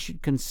 maybe we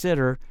should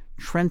consider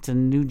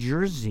Trenton, New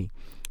Jersey.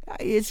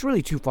 It's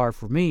really too far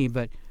for me,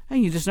 but hey,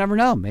 you just never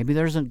know. Maybe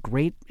there's a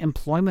great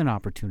employment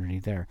opportunity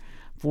there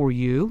for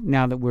you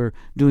now that we're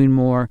doing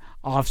more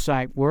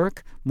off-site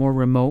work, more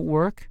remote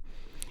work.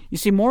 You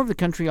see, more of the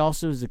country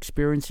also is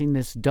experiencing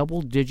this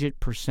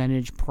double-digit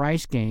percentage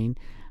price gain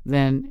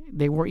than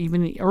they were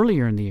even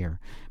earlier in the year.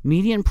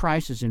 Median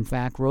prices, in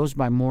fact, rose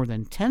by more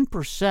than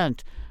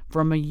 10%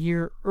 from a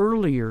year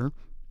earlier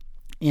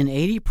in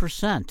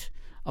 80%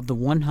 of the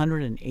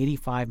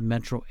 185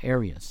 metro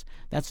areas.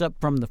 That's up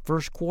from the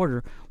first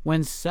quarter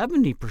when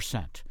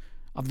 70%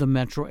 of the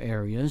metro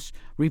areas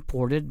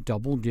reported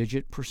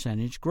double-digit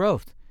percentage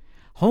growth.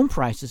 Home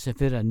prices have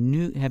hit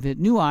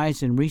new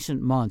highs in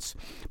recent months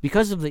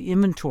because of the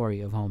inventory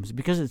of homes,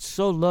 because it's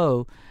so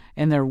low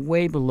and they're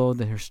way below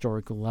the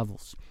historical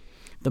levels.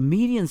 The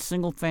median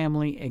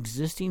single-family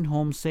existing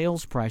home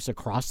sales price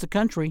across the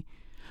country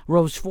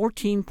rose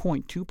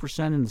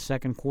 14.2% in the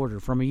second quarter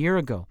from a year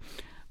ago.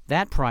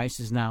 That price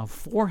is now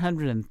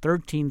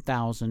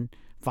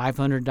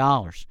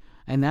 $413,500,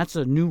 and that's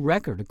a new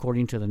record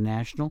according to the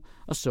National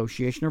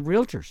Association of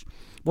Realtors.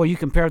 Well, you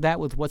compare that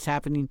with what's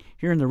happening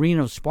here in the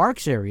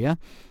Reno-Sparks area,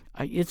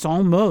 it's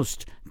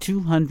almost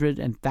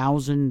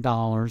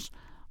 $200,000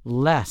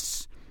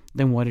 less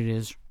than what it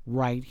is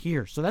right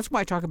here. So that's why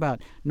I talk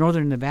about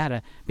Northern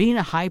Nevada being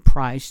a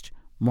high-priced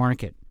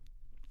market.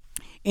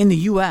 In the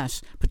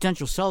U.S.,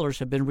 potential sellers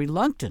have been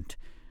reluctant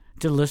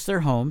to list their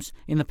homes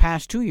in the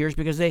past 2 years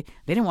because they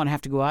didn't want to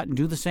have to go out and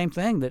do the same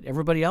thing that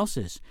everybody else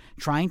is,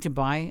 trying to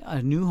buy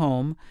a new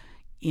home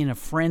in a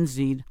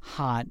frenzied,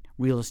 hot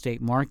real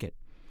estate market.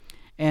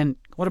 And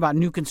what about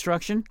new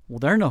construction? Well,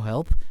 they're no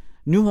help.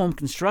 New home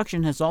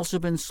construction has also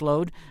been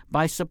slowed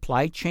by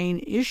supply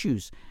chain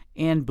issues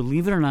and,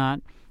 believe it or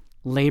not,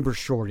 labor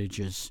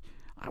shortages.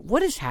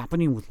 What is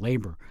happening with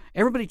labor?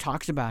 Everybody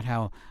talks about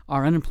how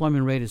our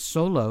unemployment rate is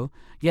so low,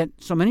 yet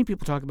so many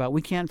people talk about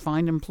we can't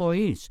find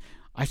employees.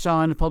 I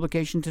saw in a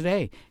publication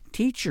today,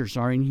 teachers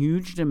are in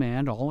huge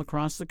demand all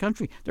across the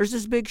country. There's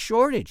this big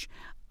shortage.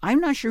 I'm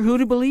not sure who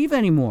to believe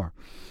anymore.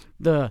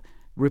 The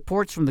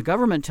reports from the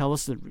government tell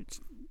us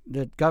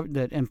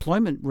that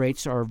employment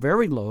rates are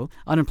very low,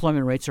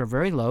 unemployment rates are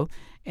very low,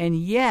 and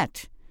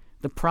yet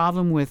the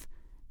problem with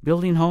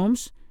building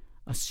homes,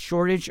 a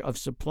shortage of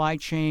supply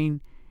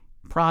chain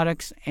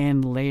products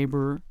and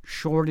labor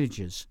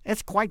shortages.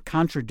 That's quite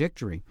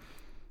contradictory.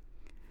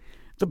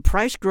 The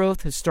price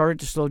growth has started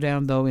to slow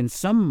down, though, in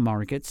some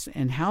markets,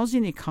 and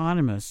housing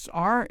economists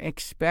are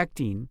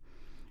expecting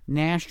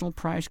national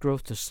price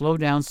growth to slow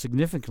down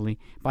significantly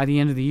by the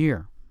end of the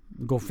year.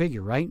 Go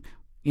figure, right?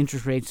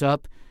 Interest rates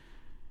up,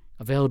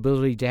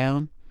 availability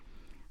down.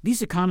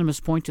 These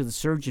economists point to the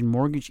surge in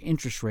mortgage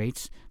interest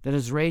rates that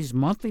has raised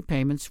monthly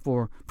payments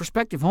for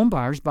prospective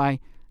homebuyers by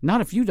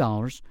not a few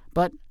dollars,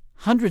 but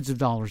hundreds of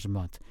dollars a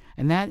month.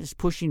 And that is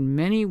pushing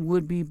many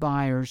would-be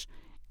buyers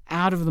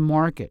out of the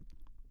market.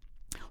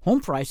 Home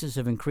prices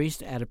have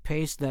increased at a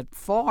pace that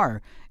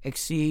far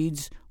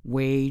exceeds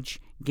wage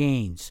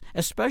gains,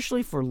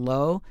 especially for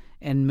low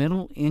and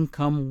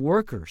middle-income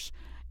workers,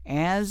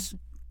 as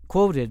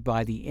quoted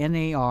by the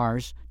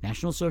NAR's,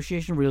 National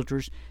Association of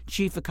Realtors,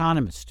 chief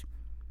economist.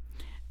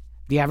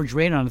 The average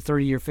rate on a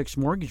 30-year fixed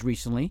mortgage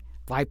recently,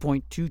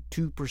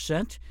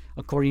 5.22%,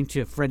 according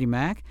to Freddie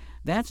Mac.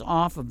 That's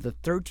off of the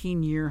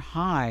 13-year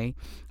high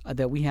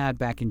that we had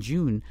back in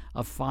June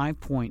of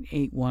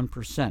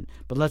 5.81%.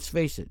 But let's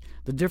face it,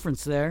 the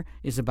difference there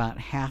is about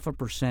half a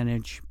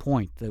percentage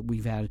point that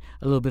we've had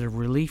a little bit of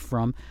relief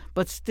from.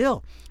 But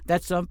still,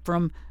 that's up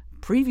from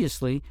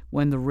previously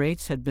when the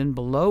rates had been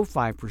below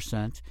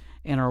 5%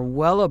 and are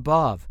well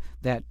above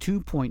that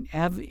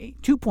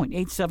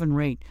 2.87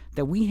 rate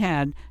that we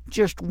had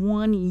just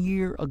 1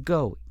 year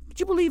ago. Would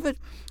you believe it?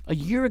 A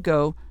year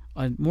ago,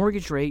 a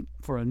mortgage rate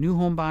for a new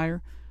home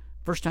buyer,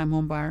 first-time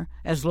home buyer,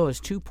 as low as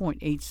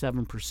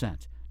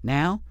 2.87%.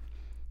 Now,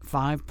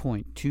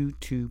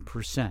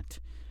 5.22%.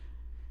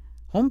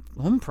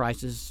 Home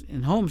prices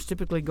in homes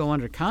typically go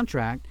under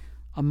contract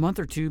a month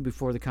or two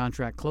before the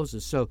contract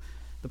closes. So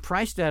the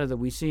price data that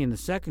we see in the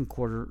second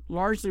quarter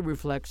largely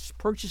reflects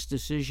purchase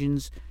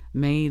decisions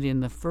made in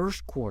the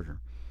first quarter.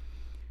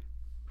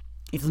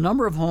 If the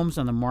number of homes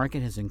on the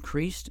market has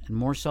increased and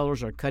more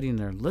sellers are cutting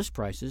their list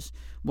prices,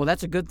 well,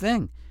 that's a good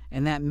thing.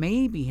 And that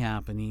may be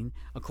happening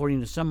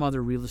according to some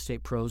other real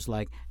estate pros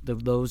like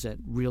those at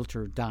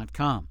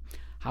Realtor.com.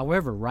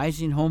 However,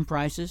 rising home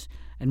prices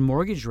and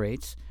mortgage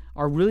rates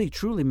are really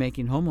truly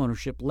making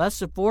homeownership less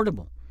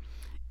affordable.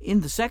 In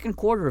the second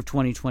quarter of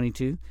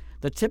 2022,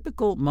 the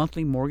typical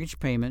monthly mortgage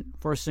payment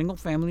for a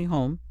single-family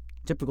home,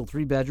 typical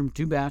 3-bedroom,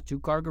 2-bath,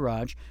 2-car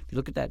garage, if you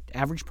look at that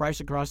average price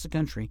across the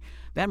country,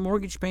 that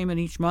mortgage payment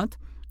each month,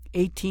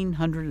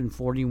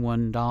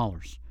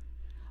 $1,841.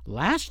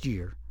 Last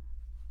year,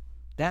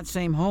 that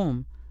same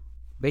home,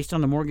 based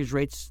on the mortgage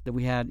rates that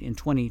we had in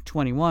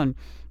 2021,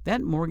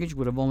 that mortgage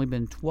would have only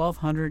been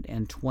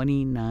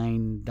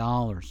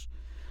 $1,229.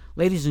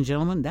 Ladies and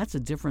gentlemen, that's a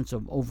difference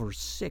of over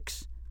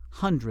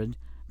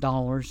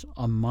 $600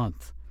 a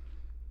month.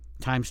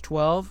 Times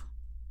 12,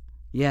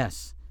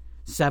 yes,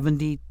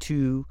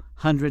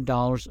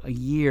 $7,200 a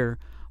year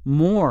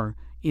more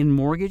in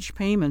mortgage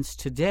payments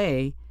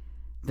today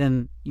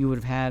than you would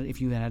have had if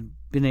you had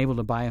been able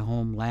to buy a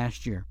home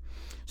last year.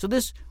 So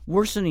this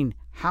worsening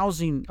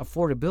housing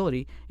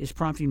affordability is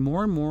prompting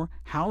more and more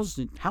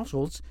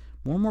households,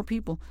 more and more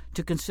people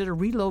to consider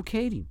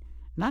relocating,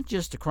 not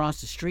just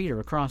across the street or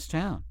across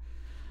town.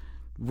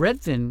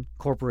 Redfin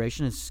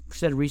Corporation has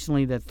said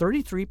recently that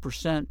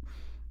 33%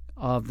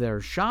 of their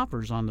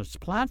shoppers on this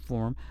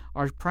platform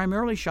are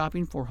primarily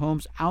shopping for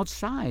homes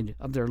outside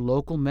of their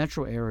local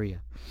metro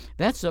area.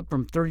 That's up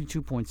from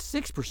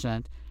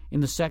 32.6%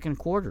 in the second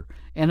quarter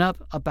and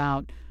up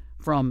about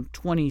from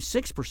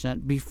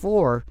 26%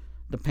 before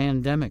the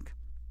pandemic.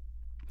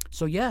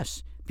 So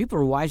yes, people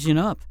are wising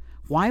up.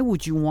 Why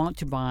would you want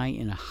to buy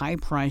in a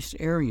high-priced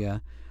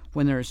area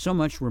when there is so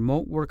much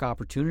remote work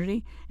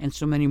opportunity and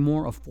so many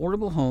more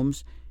affordable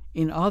homes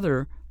in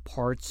other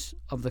parts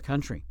of the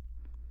country?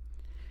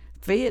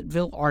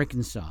 Fayetteville,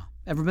 Arkansas.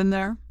 Ever been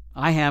there?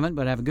 I haven't,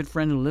 but I have a good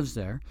friend who lives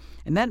there.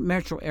 And that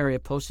metro area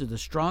posted the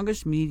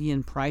strongest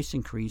median price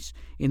increase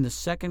in the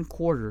second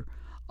quarter,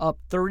 up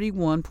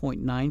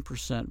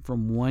 31.9%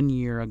 from 1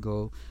 year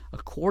ago,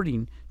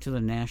 according to the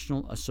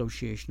National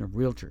Association of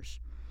Realtors.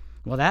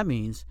 Well, that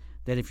means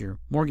that if your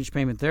mortgage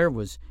payment there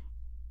was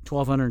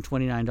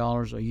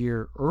 $1,229 a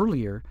year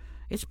earlier,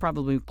 it's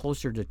probably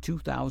closer to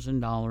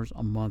 $2,000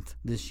 a month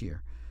this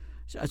year.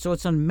 So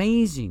it's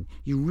amazing.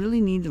 You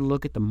really need to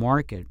look at the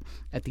market,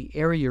 at the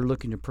area you're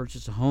looking to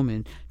purchase a home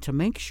in, to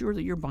make sure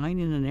that you're buying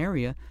in an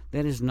area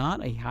that is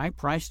not a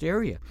high-priced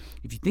area.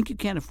 If you think you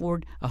can't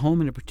afford a home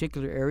in a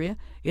particular area,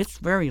 it's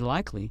very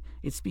likely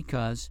it's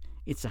because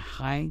it's a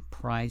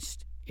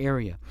high-priced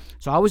area.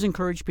 So I always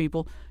encourage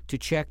people to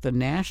check the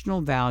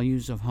national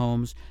values of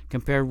homes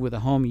compared with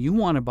a home you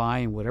want to buy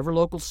in whatever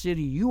local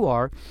city you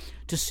are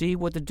to see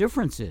what the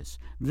difference is.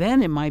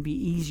 Then it might be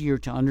easier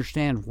to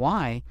understand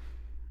why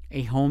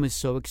a home is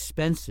so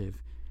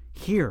expensive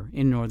here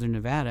in northern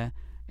Nevada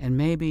and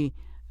maybe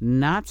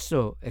not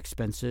so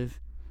expensive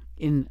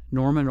in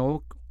Norman,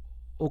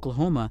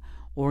 Oklahoma,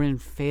 or in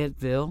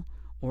Fayetteville,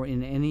 or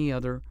in any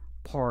other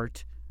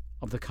part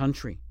of the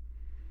country.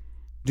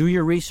 Do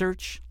your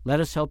research. Let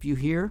us help you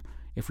here.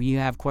 If you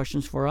have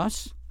questions for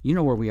us, you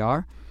know where we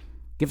are.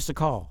 Give us a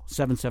call,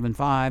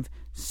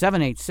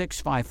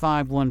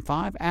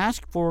 775-786-5515.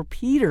 Ask for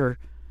Peter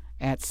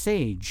at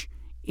Sage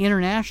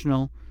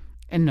International,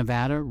 and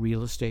Nevada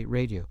Real Estate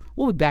Radio.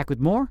 We'll be back with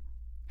more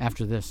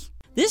after this.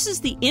 This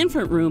is the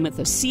infant room at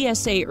the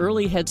CSA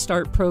Early Head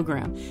Start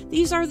program.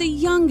 These are the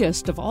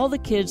youngest of all the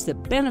kids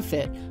that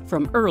benefit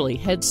from Early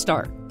Head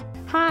Start.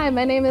 Hi,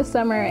 my name is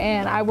Summer,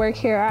 and I work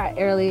here at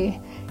Early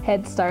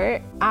Head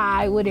Start.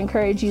 I would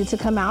encourage you to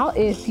come out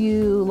if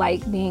you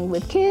like being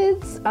with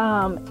kids.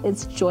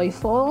 It's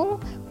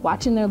joyful,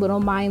 watching their little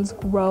minds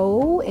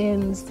grow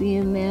and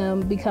seeing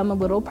them become a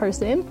little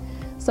person.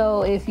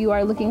 So if you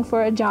are looking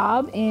for a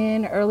job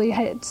in Early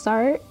Head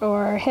Start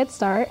or Head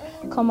Start,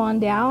 come on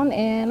down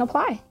and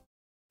apply.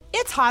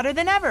 It's hotter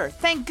than ever.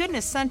 Thank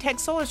goodness SunTech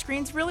solar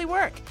screens really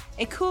work.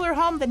 A cooler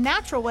home the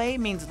natural way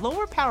means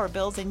lower power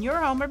bills in your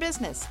home or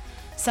business.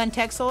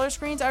 SunTech solar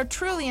screens are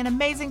truly an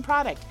amazing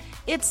product.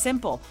 It's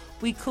simple.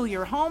 We cool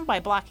your home by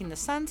blocking the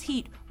sun's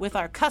heat with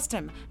our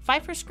custom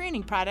Pfeiffer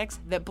screening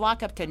products that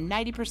block up to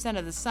 90%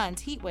 of the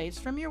sun's heat waves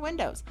from your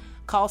windows.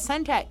 Call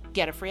SunTech,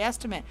 get a free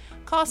estimate.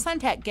 Call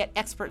SunTech, get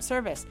expert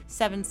service,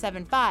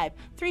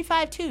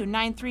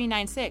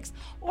 775-352-9396,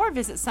 or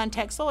visit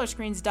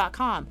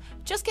suntechsolarscreens.com.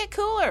 Just get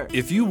cooler.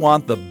 If you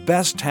want the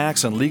best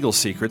tax and legal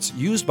secrets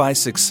used by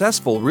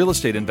successful real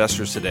estate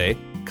investors today,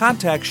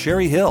 contact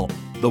Sherry Hill,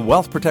 the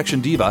Wealth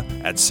Protection Diva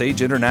at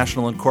Sage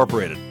International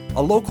Incorporated,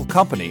 a local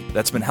company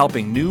that's been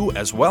helping new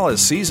as well as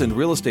seasoned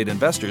real estate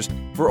investors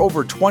for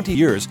over 20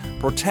 years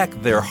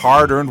protect their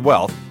hard-earned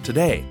wealth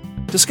today.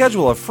 To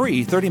schedule a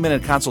free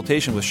 30-minute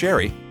consultation with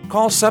Sherry,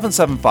 call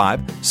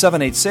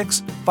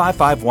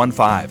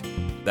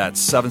 775-786-5515.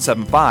 That's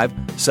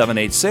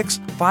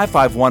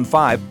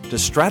 775-786-5515 to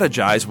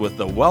strategize with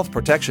the Wealth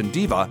Protection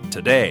Diva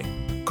today.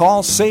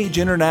 Call Sage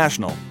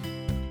International.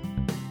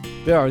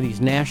 There are these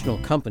national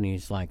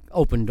companies like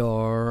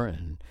Opendoor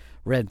and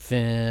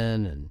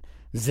Redfin and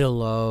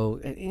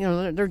Zillow.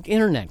 They're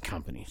internet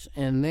companies,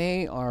 and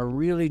they are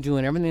really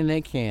doing everything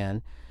they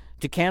can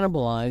to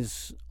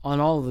cannibalize on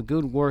all of the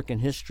good work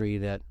and history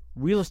that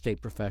real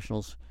estate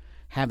professionals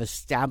have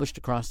established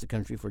across the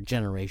country for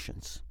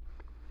generations.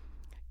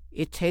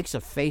 It takes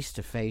a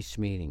face-to-face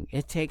meeting.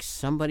 It takes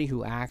somebody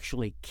who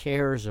actually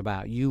cares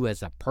about you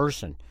as a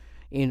person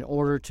in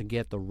order to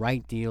get the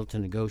right deal to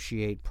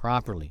negotiate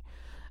properly.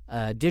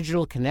 A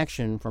digital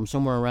connection from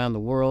somewhere around the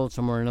world,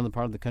 somewhere in another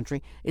part of the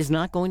country, is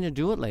not going to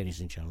do it,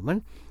 ladies and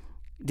gentlemen.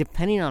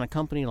 Depending on a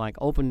company like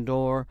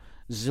Opendoor,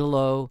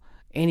 Zillow,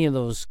 any of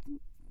those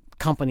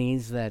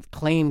companies that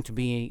claim to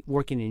be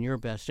working in your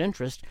best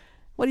interest,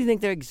 what do you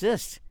think they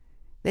exist?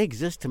 They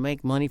exist to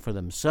make money for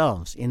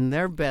themselves in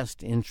their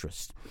best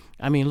interest.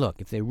 I mean,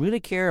 look, if they really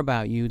care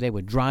about you, they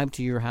would drive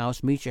to your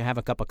house, meet you, have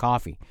a cup of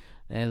coffee,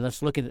 and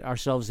let's look at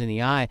ourselves in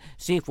the eye,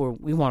 see if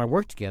we want to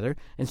work together,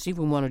 and see if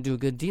we want to do a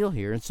good deal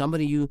here, and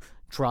somebody you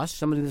trust,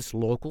 somebody that's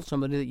local,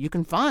 somebody that you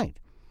can find.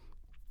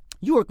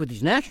 You work with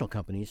these national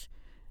companies,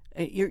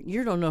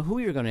 you don't know who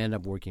you're going to end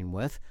up working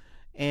with.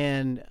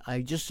 And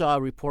I just saw a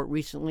report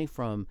recently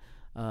from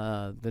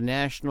the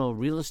National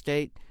Real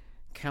Estate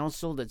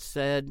Council that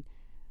said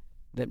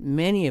that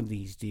many of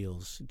these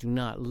deals do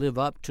not live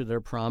up to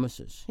their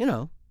promises.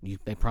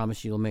 They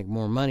promise you'll make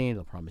more money,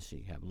 they'll promise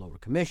you have lower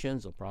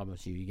commissions, they'll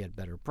promise you get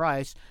better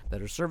price,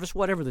 better service,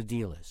 whatever the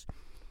deal is.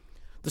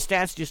 The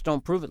stats just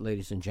don't prove it,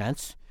 ladies and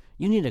gents.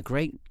 You need a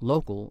great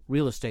local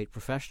real estate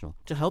professional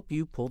to help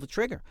you pull the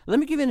trigger. Let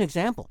me give you an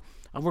example.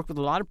 I've worked with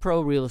a lot of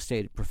pro real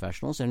estate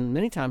professionals, and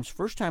many times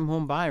first-time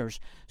home buyers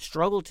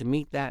struggle to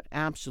meet that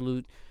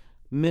absolute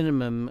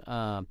minimum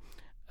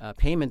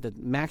payment, the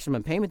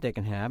maximum payment they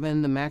can have,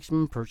 and the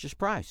maximum purchase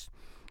price.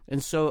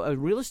 And so a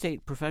real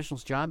estate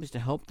professional's job is to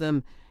help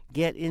them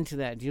get into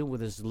that deal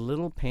with as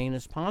little pain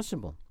as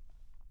possible.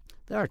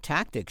 There are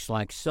tactics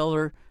like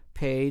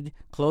seller-paid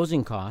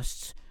closing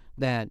costs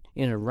that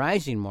in a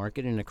rising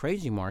market, in a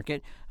crazy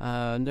market,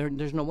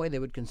 there's no way they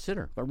would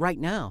consider. But right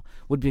now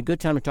would be a good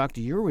time to talk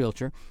to your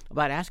realtor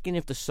about asking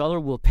if the seller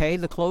will pay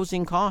the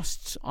closing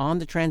costs on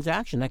the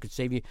transaction. That could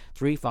save you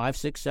 $3,000,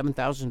 $5,000,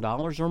 $6,000,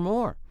 $7,000 or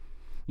more.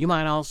 You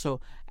might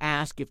also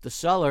ask if the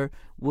seller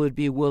would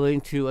be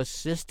willing to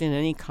assist in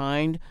any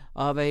kind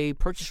of a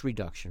purchase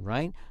reduction,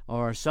 right?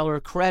 Or seller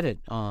credit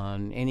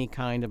on any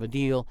kind of a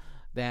deal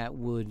that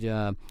would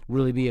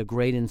really be a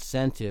great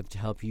incentive to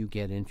help you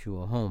get into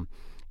a home.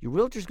 Your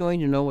realtor's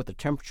going to know what the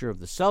temperature of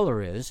the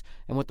seller is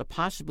and what the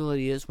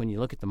possibility is when you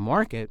look at the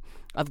market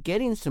of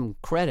getting some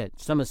credit,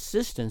 some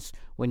assistance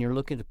when you're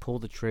looking to pull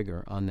the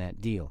trigger on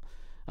that deal.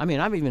 I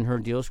mean, I've even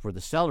heard deals where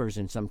the sellers,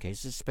 in some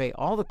cases, pay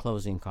all the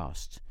closing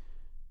costs.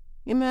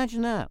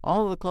 Imagine that,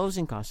 all of the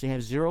closing costs. They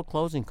have zero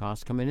closing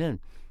costs coming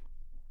in.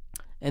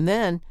 And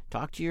then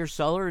talk to your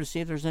seller to see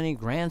if there's any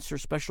grants or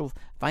special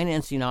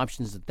financing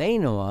options that they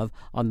know of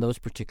on those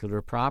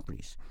particular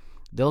properties.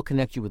 They'll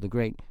connect you with a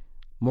great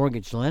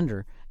mortgage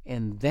lender,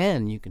 and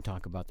then you can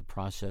talk about the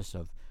process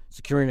of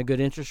securing a good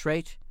interest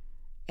rate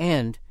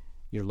and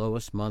your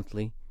lowest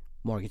monthly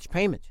mortgage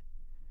payment.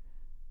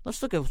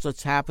 Let's look at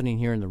what's happening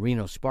here in the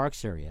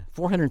Reno-Sparks area.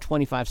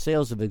 425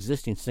 sales of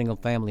existing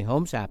single-family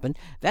homes happened.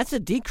 That's a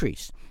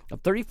decrease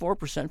of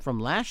 34% from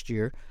last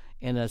year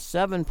and a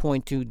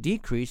 7.2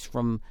 decrease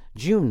from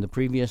June the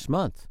previous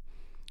month.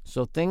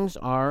 So things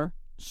are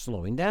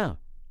slowing down.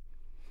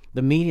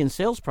 The median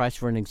sales price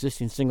for an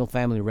existing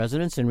single-family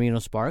residence in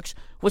Reno-Sparks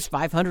was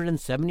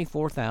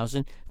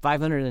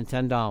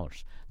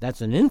 $574,510.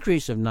 That's an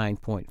increase of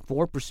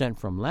 9.4%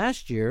 from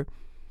last year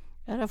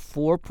and a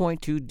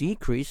 4.2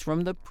 decrease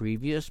from the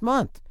previous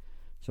month.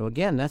 So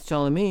again, that's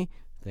telling me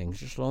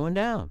things are slowing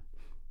down.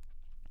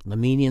 The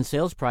median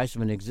sales price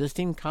of an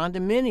existing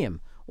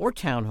condominium or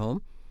townhome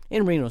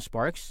in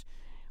Reno-Sparks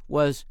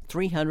was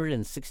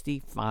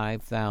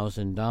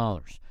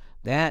 $365,000.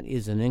 That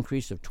is an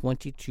increase of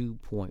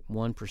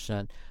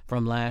 22.1%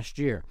 from last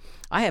year.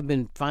 I have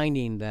been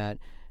finding that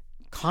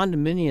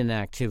condominium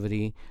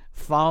activity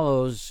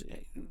follows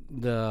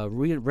the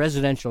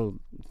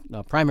residential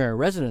primary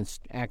residence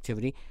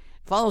activity,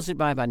 follows it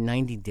by about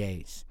 90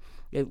 days.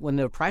 When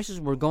the prices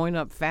were going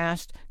up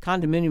fast,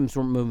 condominiums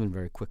weren't moving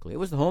very quickly. It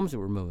was the homes that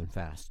were moving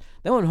fast.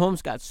 Then when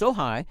homes got so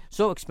high,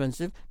 so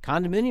expensive,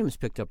 condominiums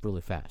picked up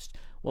really fast.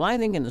 Well, I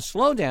think in the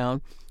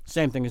slowdown,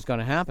 same thing is going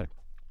to happen.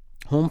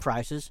 Home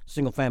prices,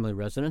 single-family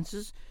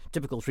residences,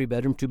 typical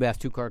 3-bedroom, 2-bath,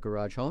 2-car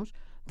garage homes,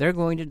 they're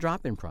going to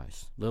drop in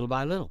price little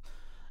by little.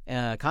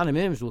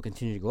 Condominiums will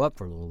continue to go up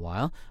for a little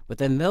while, but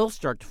then they'll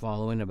start to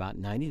follow in about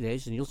 90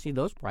 days, and you'll see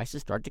those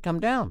prices start to come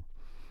down.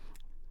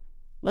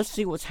 Let's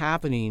see what's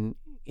happening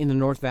in the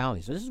North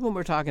Valley. So this is when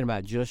we're talking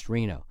about just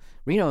Reno.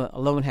 Reno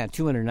alone had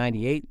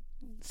 298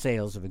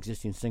 sales of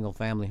existing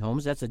single-family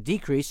homes. That's a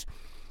decrease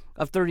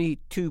of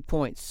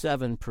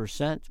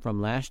 32.7%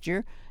 from last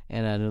year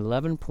and an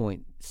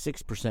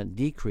 11.6%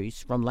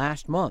 decrease from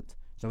last month.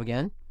 So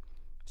again,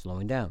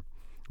 slowing down.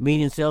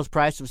 Median sales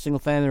price of a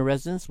single-family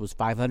residence was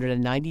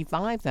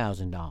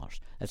 $595,000.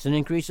 That's an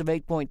increase of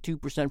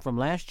 8.2% from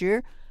last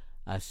year,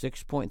 a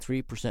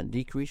 6.3%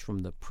 decrease from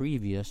the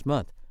previous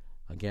month.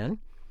 Again,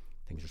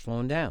 things are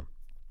slowing down.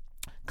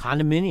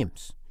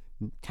 Condominiums,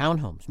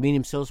 townhomes,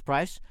 median sales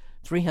price,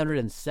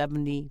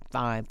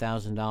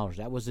 $375,000.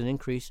 That was an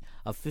increase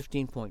of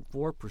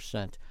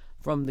 15.4%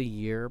 from the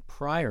year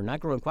prior. Not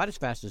growing quite as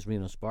fast as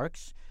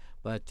Reno-Sparks,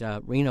 but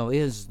Reno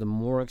is the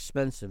more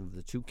expensive of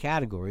the two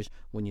categories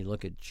when you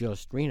look at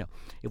just Reno.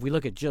 If we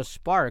look at just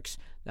Sparks,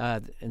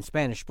 in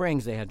Spanish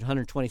Springs, they had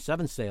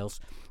 127 sales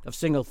of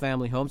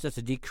single-family homes. That's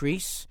a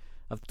decrease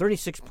of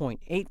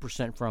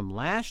 36.8% from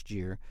last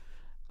year,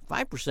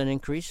 5%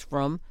 increase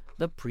from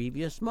the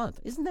previous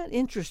month. Isn't that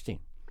interesting?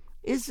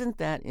 Isn't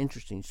that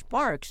interesting?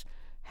 Sparks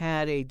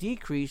had a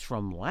decrease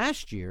from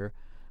last year,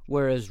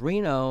 whereas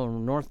Reno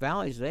and North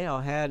Valleys, they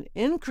all had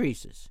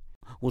increases.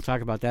 We'll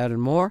talk about that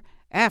and more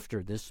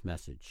after this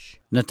message.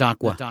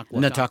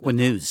 Natakwa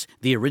News,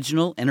 the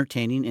original,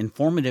 entertaining,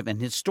 informative, and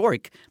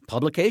historic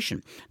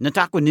publication.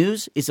 Natakwa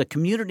News is a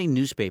community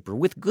newspaper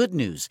with good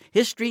news,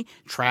 history,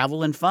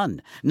 travel, and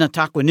fun.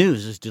 Natakwa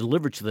News is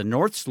delivered to the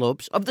north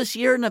slopes of the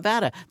Sierra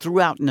Nevada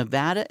throughout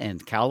Nevada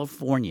and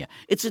California.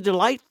 It's a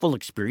delightful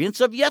experience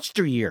of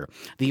yesteryear.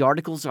 The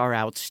articles are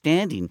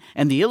outstanding,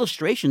 and the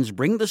illustrations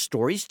bring the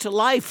stories to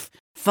life.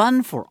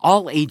 Fun for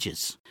all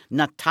ages.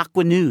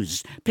 Natakwa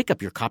News. Pick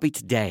up your copy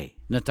today.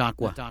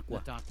 Natakwa.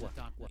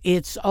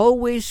 It's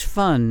always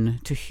fun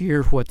to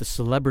hear what the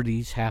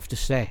celebrities have to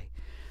say.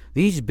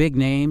 These big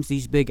names,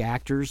 these big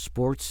actors,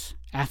 sports,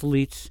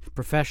 athletes,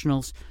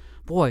 professionals,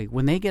 boy,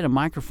 when they get a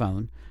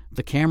microphone,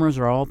 the cameras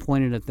are all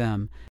pointed at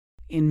them.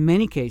 In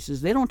many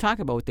cases, they don't talk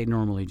about what they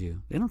normally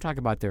do. They don't talk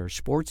about their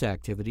sports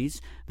activities.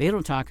 They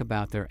don't talk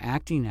about their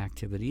acting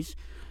activities.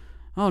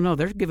 Oh, no,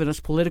 they're giving us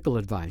political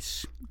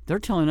advice. They're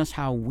telling us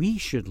how we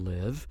should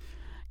live,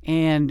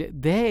 and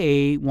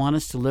they want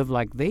us to live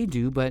like they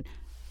do, but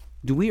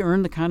do we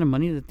earn the kind of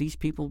money that these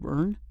people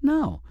earn?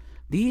 No.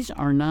 These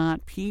are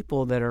not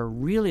people that are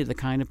really the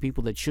kind of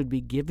people that should be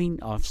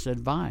giving us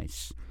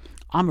advice.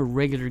 I'm a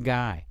regular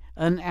guy,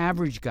 an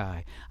average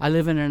guy. I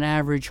live in an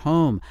average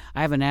home.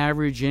 I have an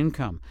average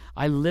income.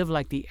 I live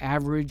like the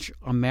average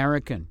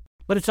American.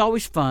 But it's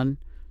always fun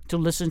to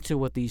listen to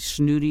what these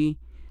snooty,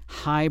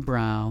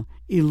 highbrow,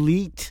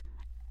 elite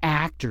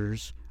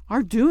actors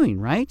are doing,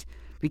 right?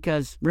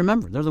 Because,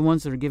 remember, they're the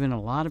ones that are giving a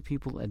lot of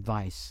people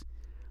advice.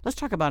 Let's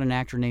talk about an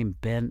actor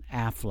named Ben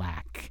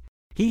Affleck.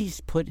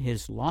 He's put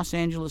his Los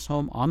Angeles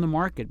home on the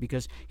market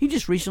because he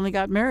just recently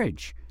got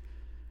married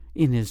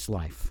in his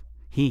life.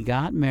 He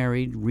got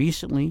married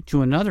recently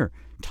to another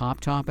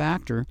top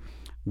actor,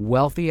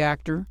 wealthy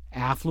actor,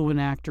 affluent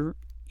actor,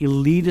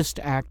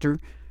 elitist actor,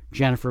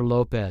 Jennifer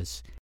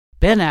Lopez.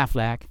 Ben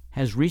Affleck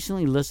has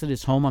recently listed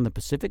his home on the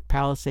Pacific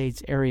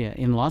Palisades area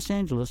in Los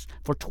Angeles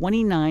for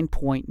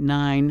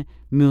 $29.9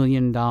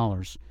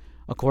 million,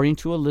 according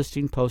to a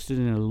listing posted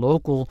in a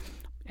local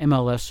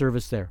MLS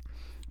service there.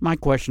 My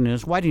question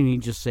is, why didn't he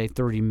just say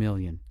 $30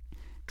 million?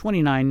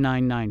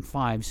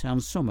 $29,995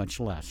 sounds so much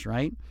less,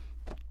 right?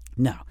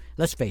 No,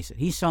 let's face it,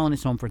 he's selling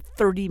his home for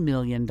 $30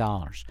 million.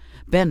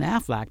 Ben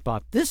Affleck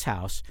bought this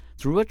house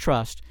through a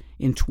trust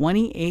in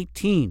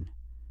 2018,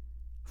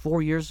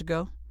 4 years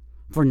ago,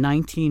 for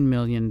 $19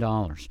 million.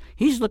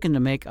 He's looking to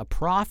make a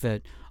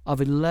profit of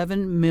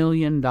 $11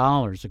 million,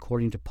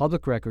 according to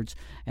public records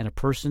and a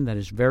person that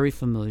is very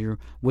familiar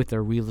with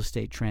their real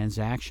estate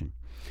transaction.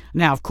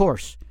 Now, of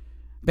course,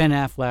 Ben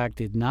Affleck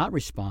did not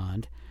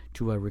respond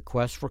to a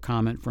request for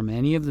comment from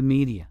any of the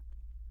media.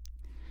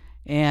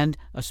 And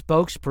a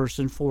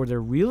spokesperson for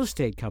their real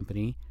estate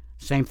company,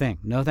 same thing.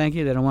 No, thank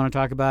you. They don't want to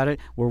talk about it.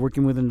 We're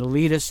working with an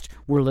elitist.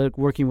 We're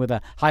working with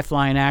a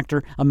high-flying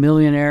actor, a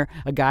millionaire,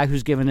 a guy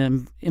who's given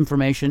him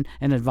information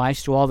and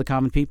advice to all the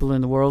common people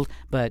in the world,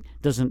 but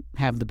doesn't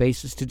have the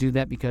basis to do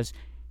that because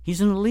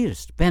he's an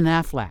elitist, Ben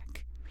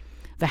Affleck.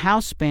 The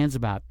house spans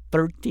about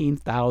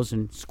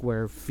 13,000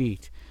 square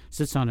feet,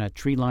 sits on a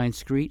tree-lined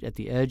street at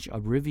the edge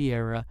of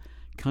Riviera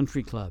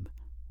Country Club.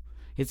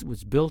 It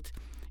was built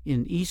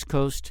in East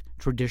Coast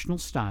traditional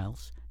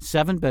styles,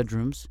 7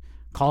 bedrooms,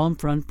 column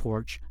front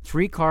porch,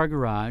 3-car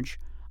garage,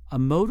 a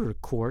motor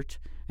court,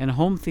 and a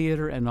home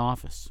theater and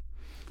office.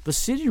 The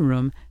sitting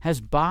room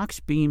has box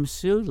beam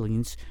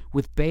ceilings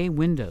with bay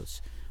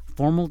windows,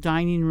 formal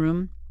dining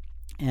room,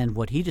 and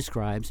what he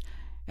describes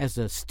as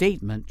a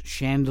statement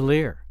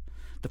chandelier.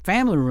 The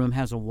family room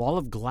has a wall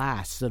of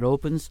glass that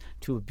opens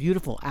to a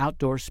beautiful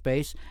outdoor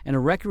space and a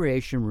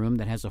recreation room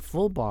that has a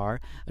full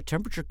bar, a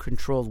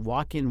temperature-controlled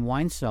walk-in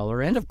wine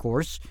cellar, and, of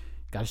course,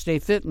 got to stay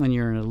fit when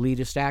you're an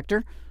elitist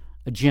actor,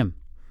 a gym.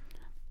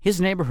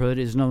 His neighborhood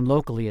is known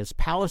locally as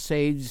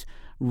Palisades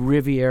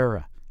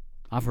Riviera.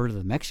 I've heard of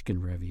the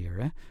Mexican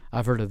Riviera.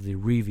 I've heard of the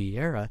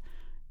Riviera.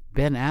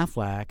 Ben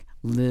Affleck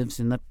lives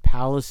in the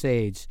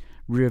Palisades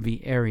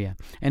Riviera,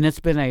 and it's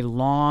been a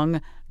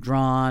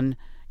long-drawn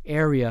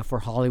area for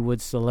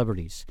Hollywood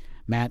celebrities.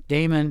 Matt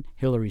Damon,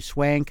 Hilary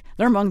Swank,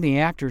 they're among the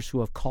actors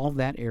who have called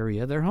that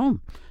area their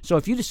home. So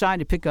if you decide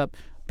to pick up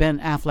Ben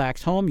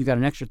Affleck's home, you've got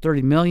an extra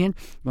 $30 million.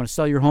 You want to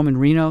sell your home in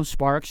Reno,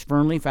 Sparks,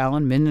 Fernley,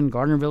 Fallon, Minden,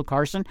 Gardnerville,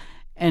 Carson,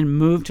 and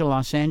move to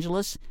Los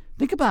Angeles?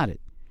 Think about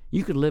it.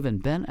 You could live in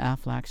Ben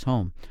Affleck's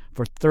home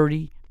for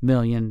 $30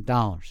 million.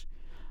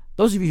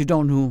 Those of you who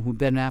don't know who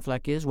Ben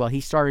Affleck is, well, he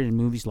starred in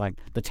movies like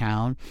The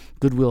Town,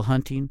 Good Will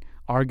Hunting,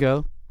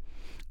 Argo,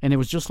 and it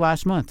was just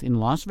last month in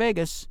Las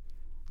Vegas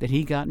that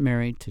he got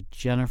married to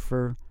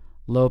Jennifer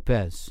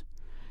Lopez.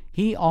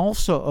 He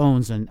also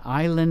owns an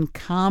island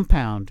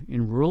compound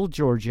in rural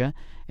Georgia,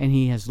 and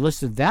he has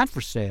listed that for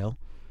sale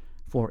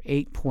for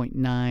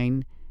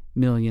 $8.9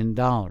 million.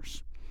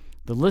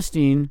 The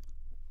listing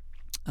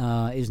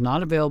is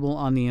not available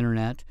on the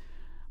internet,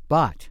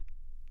 but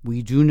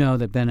we do know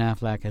that Ben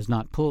Affleck has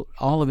not put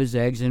all of his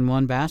eggs in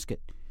one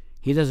basket.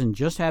 He doesn't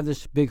just have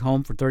this big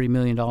home for $30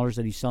 million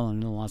that he's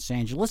selling in Los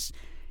Angeles.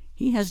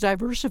 He has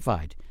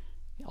diversified.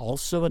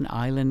 Also an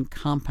island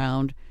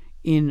compound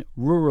in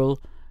rural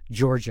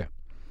Georgia.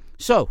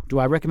 So, do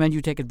I recommend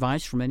you take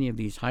advice from any of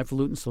these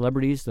highfalutin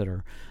celebrities that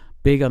are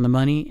big on the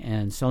money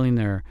and selling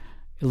their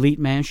elite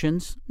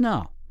mansions?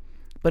 No.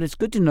 But it's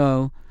good to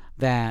know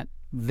that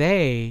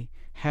they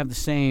have the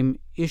same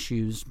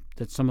issues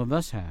that some of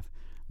us have.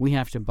 We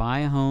have to buy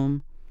a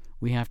home.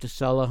 We have to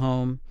sell a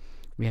home.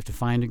 We have to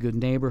find a good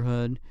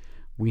neighborhood.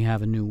 We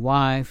have a new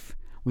wife.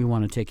 We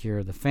want to take care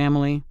of the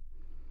family.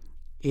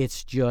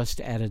 It's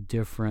just at a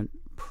different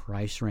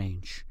price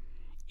range.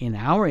 In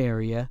our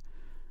area,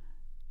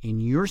 in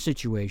your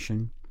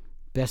situation,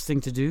 best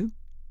thing to do,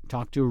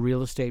 talk to a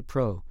real estate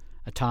pro,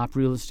 a top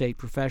real estate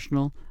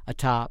professional, a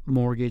top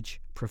mortgage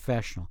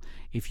professional.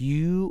 If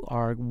you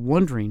are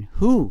wondering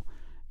who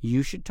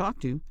you should talk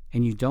to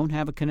and you don't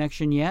have a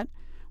connection yet,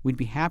 we'd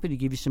be happy to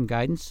give you some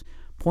guidance,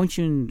 point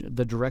you in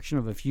the direction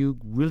of a few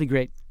really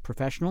great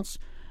professionals,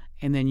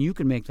 and then you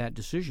can make that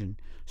decision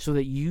so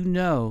that you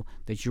know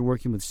that you're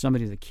working with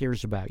somebody that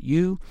cares about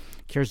you,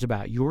 cares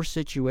about your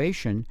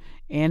situation,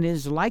 and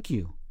is like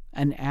you,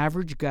 an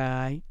average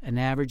guy, an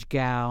average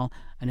gal,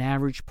 an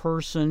average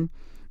person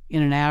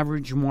in an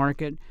average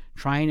market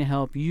trying to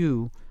help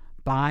you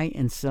buy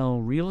and sell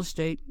real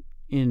estate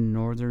in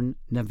northern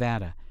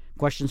Nevada.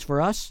 Questions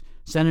for us?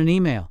 Send an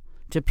email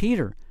to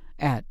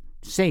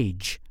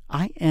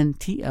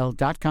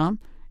peter@sageintl.com,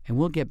 and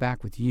we'll get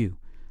back with you.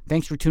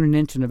 Thanks for tuning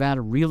in to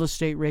Nevada Real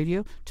Estate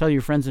Radio. Tell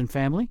your friends and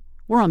family.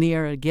 We're on the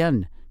air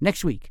again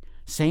next week.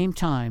 Same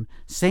time,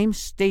 same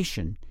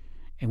station.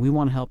 And we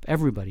want to help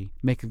everybody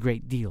make a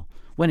great deal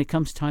when it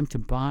comes time to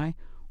buy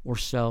or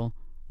sell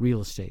real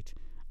estate.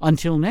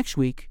 Until next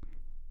week,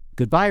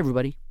 goodbye,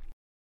 everybody.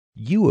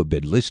 You have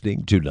been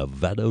listening to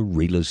Nevada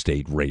Real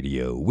Estate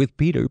Radio with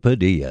Peter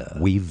Padilla.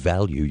 We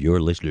value your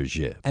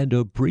listenership and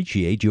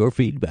appreciate your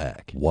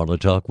feedback. Want to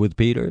talk with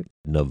Peter?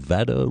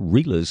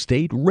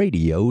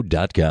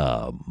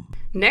 NevadaRealEstateRadio.com.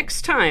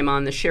 Next time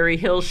on the Sherry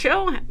Hill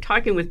Show,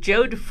 talking with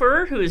Joe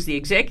Defer, who is the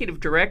Executive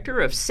Director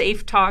of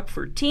Safe Talk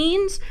for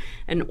Teens,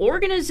 an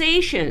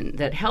organization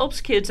that helps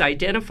kids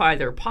identify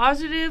their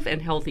positive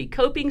and healthy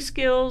coping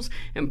skills,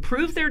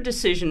 improve their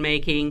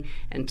decision-making,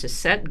 and to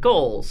set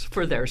goals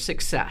for their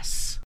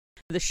success.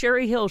 The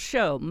Sherry Hill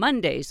Show,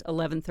 Mondays,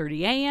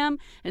 11:30 a.m.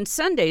 and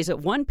Sundays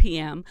at 1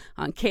 p.m.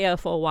 on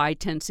KFOY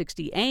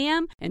 1060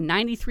 a.m. and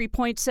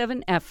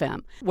 93.7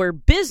 FM, where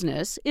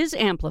business is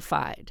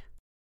amplified.